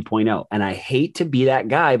Trestman 2.0, and I hate to be that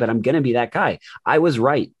guy, but I'm going to be that guy. I was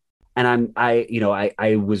right. And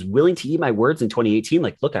I was willing to eat my words in 2018.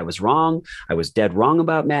 Like, look, I was wrong. I was dead wrong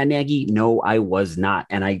about Matt Nagy. No, I was not.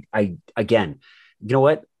 And I again, you know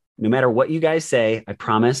what? No matter what you guys say, I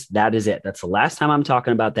promise that is it. That's the last time I'm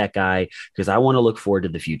talking about that guy, because I want to look forward to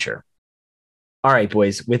the future. All right,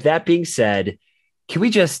 boys. With that being said, can we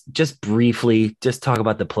just briefly just talk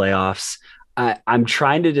about the playoffs? I'm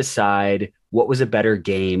trying to decide what was a better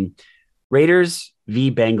game, Raiders v.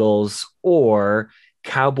 Bengals or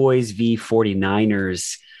Cowboys v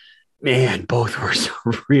 49ers. Man, both were some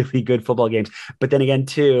really good football games. But then again,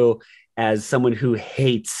 too, as someone who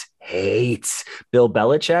hates Bill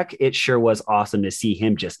Belichick, it sure was awesome to see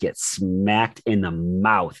him just get smacked in the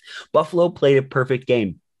mouth. Buffalo played a perfect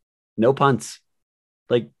game. No punts.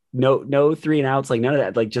 Like no 3 and outs, like none of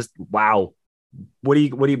that. Like, just wow. What do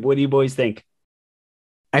you boys think?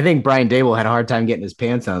 I think Brian Daboll had a hard time getting his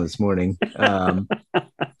pants on this morning.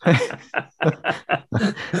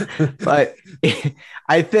 But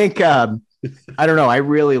I think, I don't know. I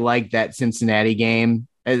really like that Cincinnati game.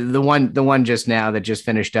 The one just now that just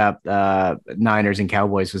finished up, Niners and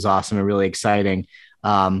Cowboys, was awesome and really exciting.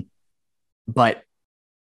 But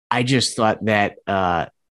I just thought that I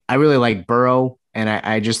really liked Burrow. And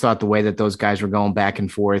I just thought the way that those guys were going back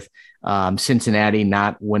and forth, Cincinnati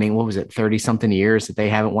not winning, 30 something years that they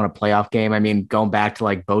haven't won a playoff game. I mean, going back to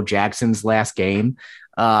like Bo Jackson's last game.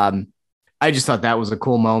 I just thought that was a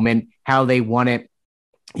cool moment, how they won it,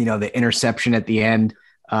 the interception at the end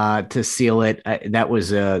to seal it. That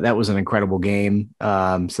was an incredible game.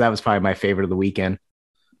 So that was probably my favorite of the weekend.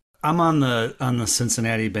 I'm on the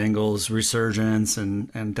Cincinnati Bengals resurgence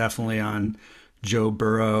and definitely on Joe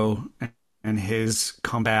Burrow and his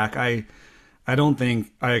comeback. I don't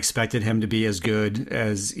think I expected him to be as good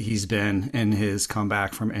as he's been in his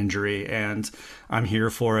comeback from injury, and I'm here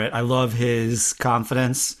for it. I love his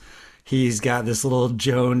confidence. He's got this little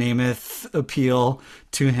Joe Namath appeal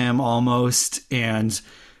to him almost, and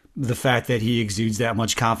the fact that he exudes that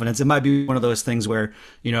much confidence. It might be one of those things where,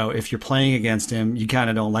 if you're playing against him, you kind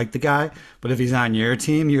of don't like the guy, but if he's on your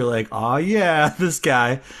team, you're like, oh yeah, this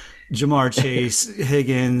guy, Jamar Chase,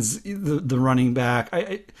 Higgins, the running back.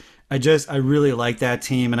 I really like that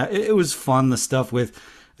team, and it was fun. The stuff with,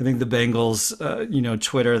 I think the Bengals,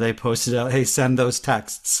 Twitter, they posted out, hey, send those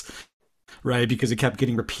texts, right? Because it kept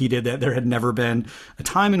getting repeated that there had never been a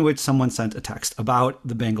time in which someone sent a text about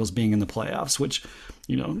the Bengals being in the playoffs, which,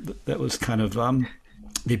 that was kind of,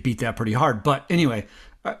 they beat that pretty hard. But anyway,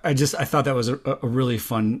 I thought that was a really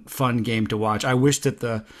fun game to watch. I wish that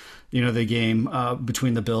the game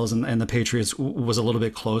between the Bills and the Patriots was a little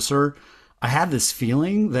bit closer. I had this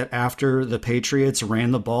feeling that after the Patriots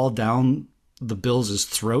ran the ball down the Bills'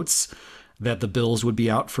 throats, that the Bills would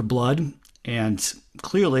be out for blood. And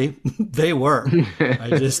clearly they were.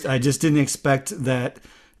 I just didn't expect that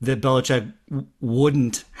Belichick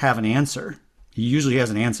wouldn't have an answer. He usually has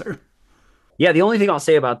an answer. Yeah, the only thing I'll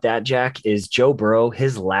say about that, Jack, is Joe Burrow,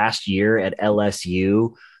 his last year at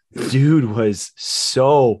LSU, dude was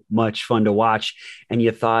so much fun to watch. And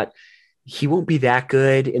you thought he won't be that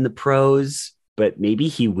good in the pros, but maybe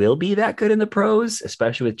he will be that good in the pros,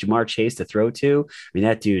 especially with Jamar Chase to throw to. I mean,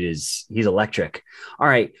 that dude he's electric. All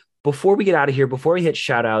right. Before we get out of here, before we hit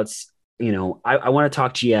shout outs, I want to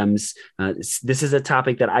talk GMs. This is a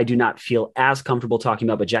topic that I do not feel as comfortable talking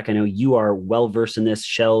about, but Jack, I know you are well-versed in this.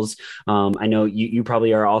 Shells, I know you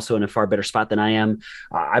probably are also in a far better spot than I am.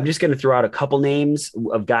 I'm just going to throw out a couple names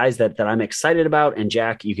of guys that I'm excited about. And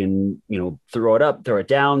Jack, you can, throw it up, throw it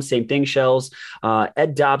down. Same thing, Shells.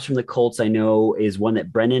 Ed Dobbs from the Colts, I know, is one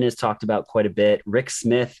that Brendan has talked about quite a bit. Rick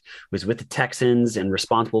Smith was with the Texans and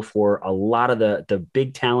responsible for a lot of the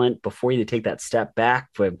big talent before you take that step back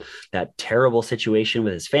for that terrible situation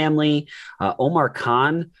with his family. Omar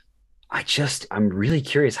Khan, I'm really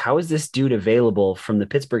curious, how is this dude available from the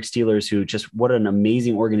Pittsburgh Steelers, who just, what an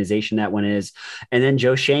amazing organization that one is. And then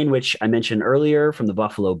Joe Shane, which I mentioned earlier, from the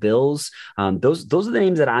Buffalo Bills. Those are the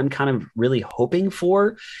names that I'm kind of really hoping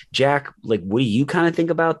for. Jack, what do you kind of think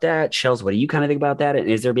about that? Shells, what do you kind of think about that? And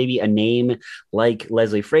is there maybe a name like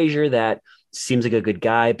Leslie Frazier that seems like a good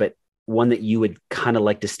guy, but one that you would kind of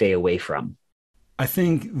like to stay away from? I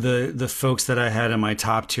think the folks that I had in my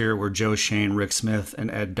top tier were Joe Shane, Rick Smith,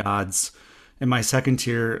 and Ed Dodds. In my second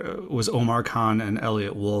tier was Omar Khan and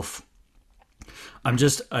Elliot Wolf.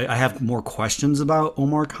 I have more questions about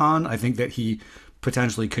Omar Khan. I think that he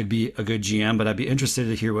potentially could be a good GM, but I'd be interested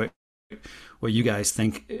to hear what you guys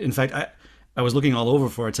think. In fact, I was looking all over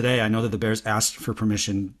for it today. I know that the Bears asked for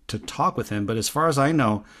permission to talk with him, but as far as I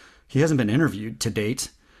know, he hasn't been interviewed to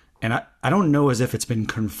date. And I don't know as if it's been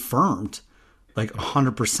confirmed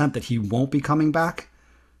 100% that he won't be coming back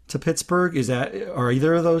to Pittsburgh. Are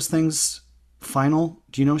either of those things final?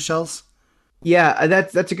 Do you know, Shells? Yeah,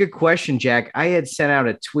 that's a good question, Jack. I had sent out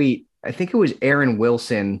a tweet. I think it was Aaron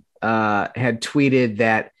Wilson had tweeted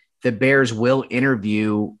that the Bears will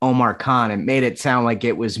interview Omar Khan, and made it sound like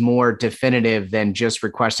it was more definitive than just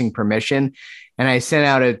requesting permission. And I sent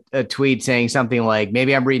out a tweet saying something like,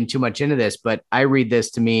 maybe I'm reading too much into this, but I read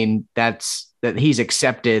this to mean that he's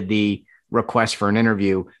accepted the request for an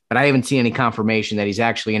interview, but I haven't seen any confirmation that he's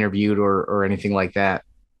actually interviewed or anything like that.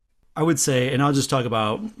 I would say, and I'll just talk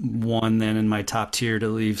about one then in my top tier to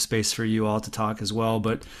leave space for you all to talk as well.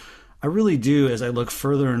 But I really do, as I look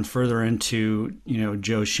further and further into,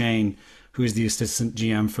 Joe Shane, who's the assistant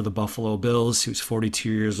GM for the Buffalo Bills, who's 42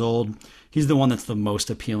 years old. He's the one that's the most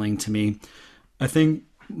appealing to me. I think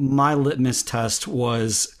my litmus test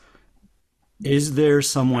was, is there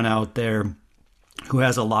someone out there who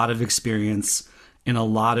has a lot of experience in a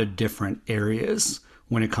lot of different areas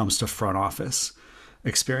when it comes to front office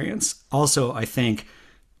experience? Also, I think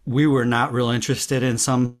we were not real interested in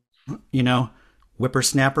some,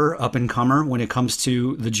 whippersnapper, up-and-comer when it comes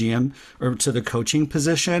to the GM or to the coaching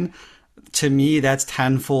position. To me, that's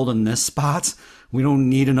tenfold in this spot. We don't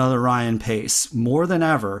need another Ryan Pace. More than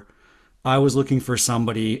ever, I was looking for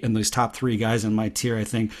somebody in these top three guys in my tier, I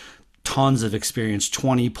think, tons of experience,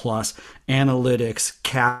 20 plus, analytics,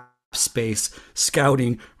 cap space,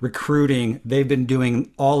 scouting, recruiting. They've been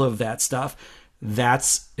doing all of that stuff.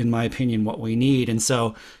 That's, in my opinion, what we need. And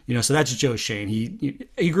so, so that's Joe Shane.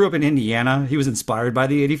 He grew up in Indiana. He was inspired by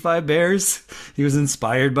the '85 Bears. He was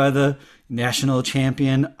inspired by the national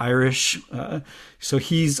champion Irish. So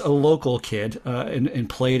he's a local kid and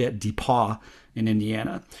played at DePaul in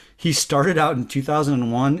Indiana. He started out in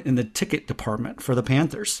 2001 in the ticket department for the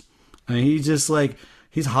Panthers. I mean,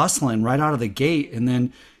 he's hustling right out of the gate. And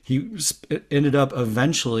then he ended up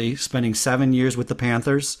eventually spending 7 years with the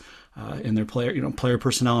Panthers, in their player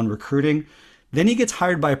personnel and recruiting. Then he gets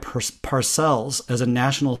hired by Parcells as a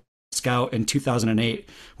national scout in 2008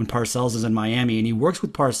 when Parcells is in Miami, and he works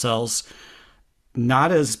with Parcells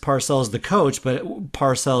not as Parcells the coach, but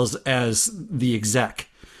Parcells as the exec.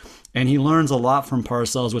 And he learns a lot from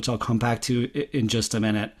Parcells, which I'll come back to in just a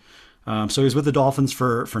minute. So he was with the Dolphins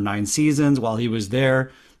for 9 seasons. While he was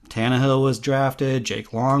there, Tannehill was drafted,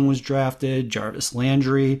 Jake Long was drafted, Jarvis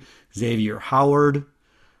Landry, Xavier Howard.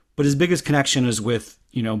 But his biggest connection is with,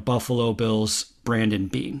 Buffalo Bills Brandon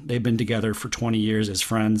Beane. They've been together for 20 years as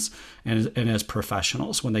friends and as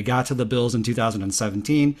professionals. When they got to the Bills in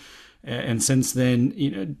 2017, and since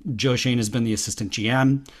then, Joe Schoen has been the assistant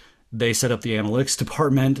GM. They set up the analytics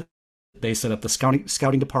department. They set up the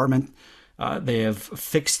scouting department. They have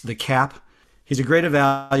fixed the cap. He's a great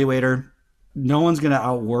evaluator. No one's going to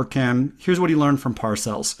outwork him. Here's what he learned from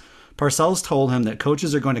Parcells. Parcells told him that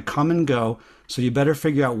coaches are going to come and go, so you better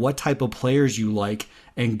figure out what type of players you like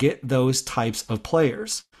and get those types of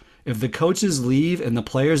players. If the coaches leave and the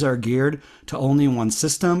players are geared to only one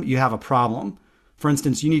system, you have a problem. For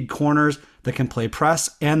instance, you need corners that can play press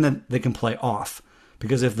and that they can play off.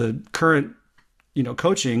 Because if the current,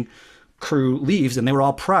 coaching crew leaves and they were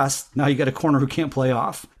all press, now you got a corner who can't play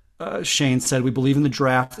off. Shane said, "We believe in the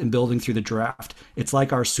draft and building through the draft. It's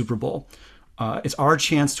like our Super Bowl. It's our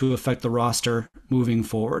chance to affect the roster moving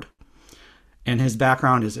forward." And his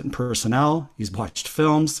background is in personnel. He's watched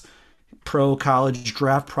films, pro college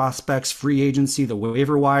draft prospects, free agency, the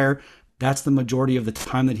waiver wire. That's the majority of the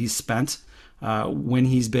time that he's spent when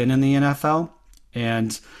he's been in the NFL.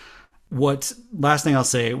 And last thing I'll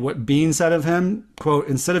say, what Beane said of him, quote,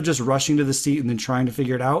 "Instead of just rushing to the seat and then trying to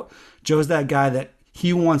figure it out, Joe's that guy that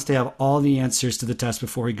he wants to have all the answers to the test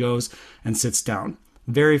before he goes and sits down."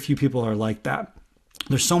 Very few people are like that.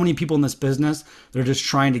 There's so many people in this business that are just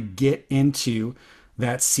trying to get into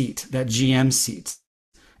that seat, that GM seat.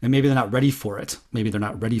 And maybe they're not ready for it.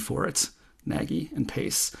 Nagy and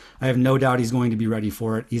Pace. I have no doubt he's going to be ready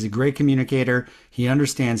for it. He's a great communicator. He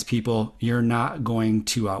understands people. You're not going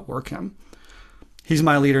to outwork him. He's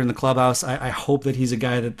my leader in the clubhouse. I hope that he's a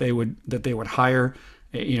guy that they would hire,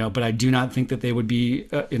 but I do not think that they would be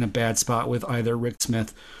in a bad spot with either Rick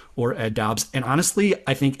Smith or Ed Dobbs. And honestly,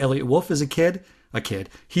 I think Elliott Wolf is a kid.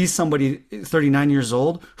 He's somebody 39 years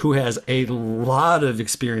old who has a lot of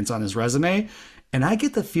experience on his resume. And I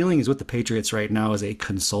get the feeling he's with the Patriots right now as a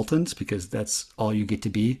consultant, because that's all you get to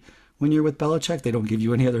be when you're with Belichick. They don't give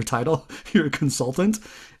you any other title. You're a consultant.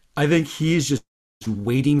 I think he's just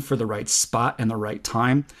waiting for the right spot and the right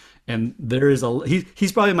time. And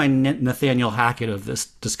he's probably my Nathaniel Hackett of this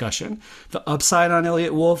discussion. The upside on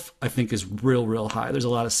Elliott Wolf, I think, is real, real high. There's a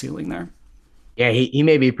lot of ceiling there. Yeah, he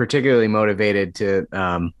may be particularly motivated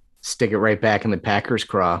to stick it right back in the Packers'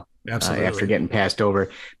 craw. Absolutely. After getting passed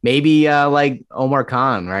over. Maybe like Omar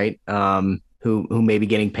Khan, right? Who may be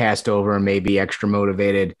getting passed over and may be extra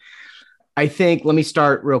motivated. I think, let me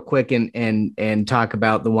start real quick and talk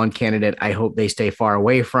about the one candidate I hope they stay far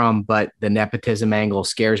away from, but the nepotism angle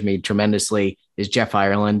scares me tremendously, is Jeff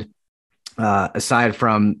Ireland. Aside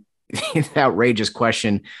from the outrageous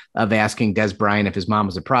question of asking Des Bryant if his mom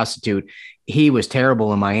was a prostitute, he was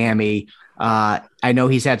terrible in Miami. I know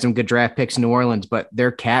he's had some good draft picks in New Orleans, but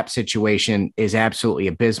their cap situation is absolutely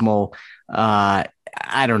abysmal.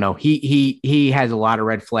 I don't know. He has a lot of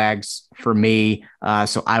red flags for me.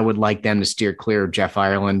 So I would like them to steer clear of Jeff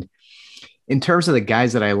Ireland. In terms of the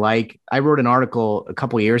guys that I like, I wrote an article a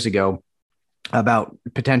couple of years ago about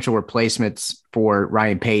potential replacements for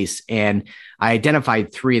Ryan Pace, and I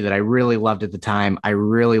identified 3 that I really loved at the time. I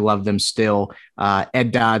really love them still.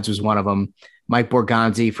 Ed Dodds was one of them. Mike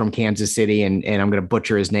Borgonzi from Kansas City, and I'm going to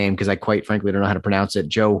butcher his name because I quite frankly don't know how to pronounce it.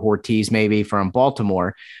 Joe Ortiz, maybe, from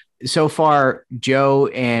Baltimore. So far, Joe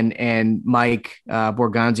and Mike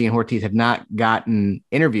Borgonzi and Ortiz have not gotten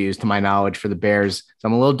interviews, to my knowledge, for the Bears. So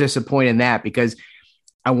I'm a little disappointed in that, because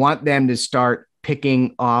I want them to start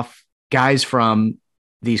picking off guys from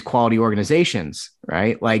these quality organizations,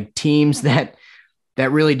 right? Like teams that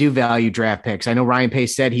really do value draft picks. I know Ryan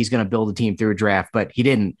Pace said he's going to build a team through a draft, but he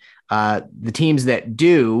didn't. The teams that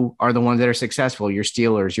do are the ones that are successful. Your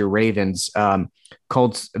Steelers, your Ravens,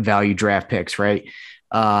 Colts value draft picks, right?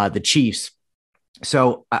 The Chiefs.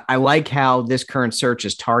 So I like how this current search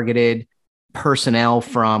is targeted personnel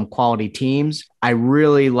from quality teams. I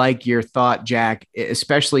really like your thought, Jack,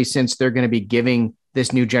 especially since they're going to be giving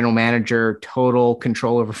this new general manager total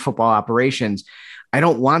control over football operations. I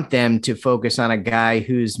don't want them to focus on a guy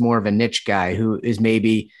who's more of a niche guy, who is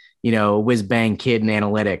maybe, a whiz bang kid in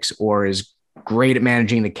analytics, or is great at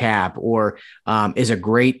managing the cap or is a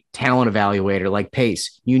great talent evaluator like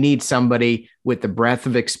Pace. You need somebody with the breadth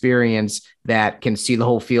of experience that can see the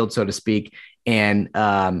whole field, so to speak, and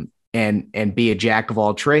be a jack of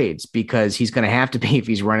all trades, because he's going to have to be if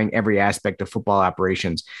he's running every aspect of football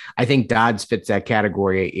operations. I think Dodds fits that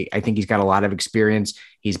category. I think he's got a lot of experience.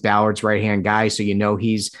 He's Ballard's right-hand guy, so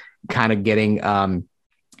he's kind of getting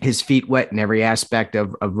his feet wet in every aspect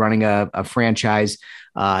of running a franchise.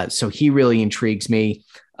 So he really intrigues me.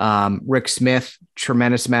 Rick Smith,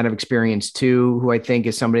 tremendous amount of experience too, who I think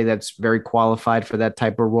is somebody that's very qualified for that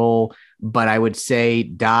type of role. But I would say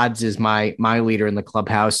Dodds is my leader in the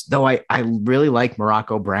clubhouse, though I really like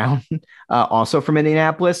Morocco Brown, also from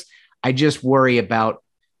Indianapolis. I just worry about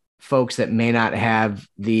folks that may not have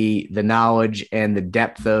the knowledge and the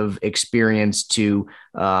depth of experience to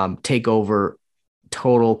take over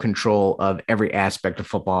total control of every aspect of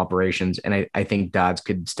football operations. And I think Dodds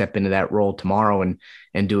could step into that role tomorrow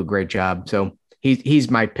and do a great job. So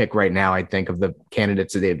he's my pick right now, I think, of the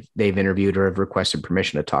candidates that they've interviewed or have requested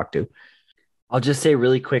permission to talk to. I'll just say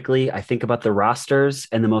really quickly, I think about the rosters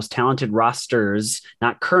and the most talented rosters,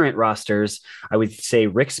 not current rosters. I would say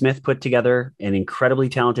Rick Smith put together an incredibly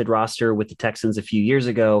talented roster with the Texans a few years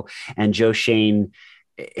ago, and Joe Schoen,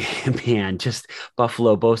 man, just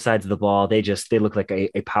Buffalo, both sides of the ball. They look like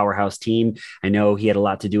a powerhouse team. I know he had a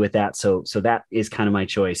lot to do with that. So that is kind of my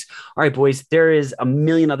choice. All right, boys, there is a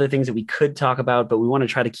million other things that we could talk about, but we want to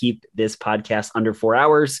try to keep this podcast under 4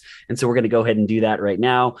 hours. And so we're going to go ahead and do that right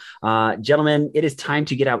now. Gentlemen, it is time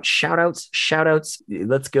to get out shout outs.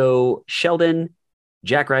 Let's go Sheldon,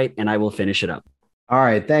 Jack Wright, and I will finish it up. All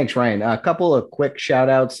right. Thanks, Ryan. A couple of quick shout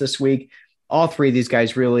outs this week. All three of these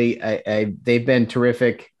guys really, they've been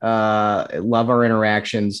terrific. Love our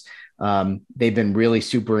interactions. They've been really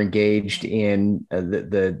super engaged in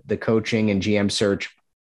the coaching and GM search,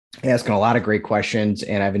 asking a lot of great questions,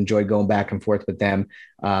 and I've enjoyed going back and forth with them.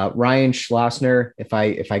 Ryan Schlossner, if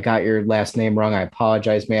I got your last name wrong, I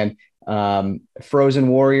apologize, man. Frozen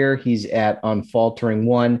Warrior, he's at Unfaltering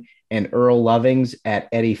One, and Earl Lovings at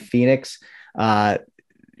Eddie Phoenix.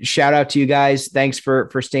 Shout out to you guys. Thanks for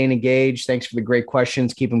staying engaged. Thanks for the great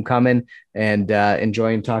questions. Keep them coming, and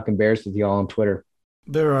enjoying talking Bears with you all on Twitter.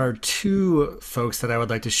 There are two folks that I would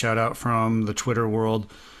like to shout out from the Twitter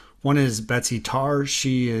world. One is Betsy Tarr.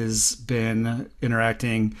 She has been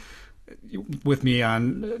interacting with me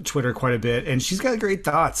on Twitter quite a bit, and she's got great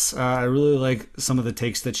thoughts. I really like some of the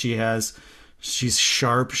takes that she has. She's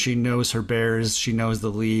sharp. She knows her Bears. She knows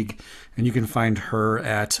the league. And you can find her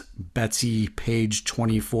at Betsy Page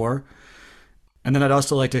 24. And then I'd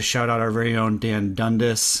also like to shout out our very own Dan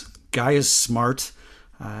Dundas. Guy is smart.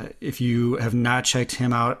 If you have not checked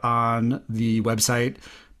him out on the website,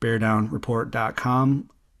 beardownreport.com,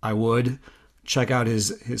 I would check out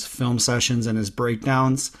his film sessions and his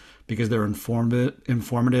breakdowns, because they're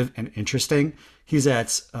informative and interesting. He's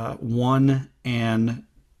at One and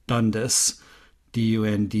Dundas,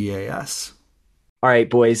 Dundas. All right,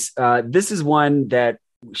 boys. This is one that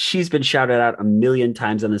she's been shouted out a million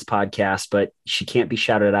times on this podcast, but she can't be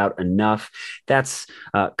shouted out enough. That's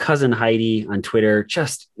Cousin Heidi on Twitter.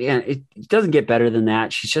 Just, man, it doesn't get better than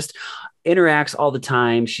that. She's just interacts all the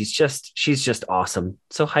time. She's just awesome.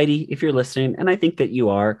 So Heidi, if you're listening, and I think that you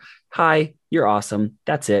are, hi, you're awesome.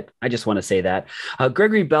 That's it. I just want to say that.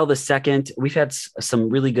 Gregory Bell II, we've had some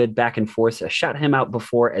really good back and forth. I shout him out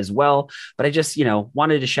before as well, but I just,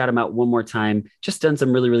 wanted to shout him out one more time. Just done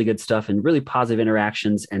some really, really good stuff and really positive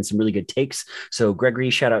interactions and some really good takes. So Gregory,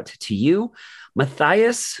 shout out to you.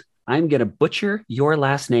 Matthias, I'm going to butcher your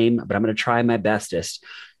last name, but I'm going to try my bestest.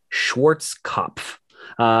 Schwarzkopf.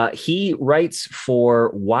 He writes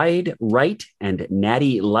for Wide Right and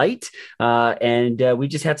Natty Light. And we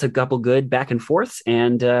just had some couple good back and forths.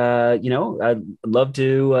 And, I'd love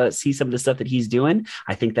to see some of the stuff that he's doing.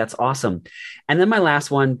 I think that's awesome. And then my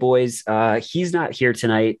last one, boys, he's not here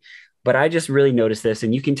tonight, but I just really noticed this,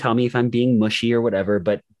 and you can tell me if I'm being mushy or whatever,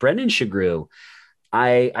 but Brendan Shagru,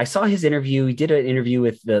 I saw his interview. He did an interview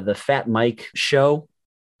with the Fat Mike show.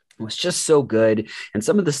 Was just so good. And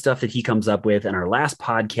some of the stuff that he comes up with in our last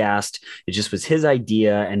podcast, it just was his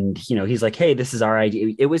idea. And, he's like, hey, this is our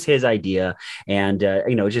idea. It was his idea. And,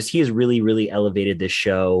 he has really, really elevated this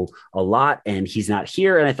show a lot, and he's not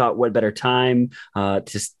here. And I thought, what better time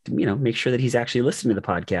to, make sure that he's actually listening to the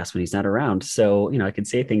podcast when he's not around. So, I can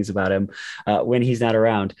say things about him when he's not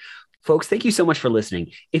around. Folks, thank you so much for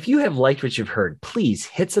listening. If you have liked what you've heard, please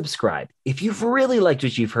hit subscribe. If you've really liked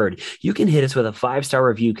what you've heard, you can hit us with a 5-star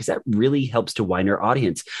review because that really helps to widen our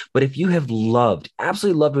audience. But if you have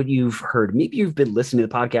absolutely loved what you've heard, maybe you've been listening to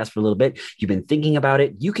the podcast for a little bit, you've been thinking about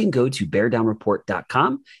it, you can go to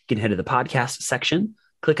beardownreport.com, you can head to the podcast section,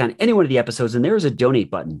 click on any one of the episodes, and there is a donate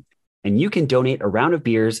button. And you can donate a round of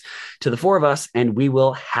beers to the 4 of us, and we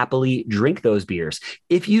will happily drink those beers.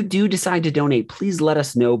 If you do decide to donate, please let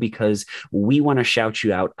us know because we want to shout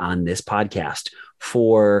you out on this podcast.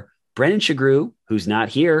 For Brendan Shagru, who's not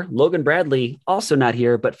here, Logan Bradley, also not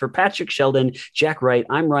here, but for Patrick Sheldon, Jack Wright,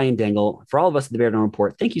 I'm Ryan Dangle. For all of us at the Bear Down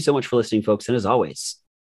Report, thank you so much for listening, folks. And as always,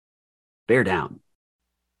 bear down.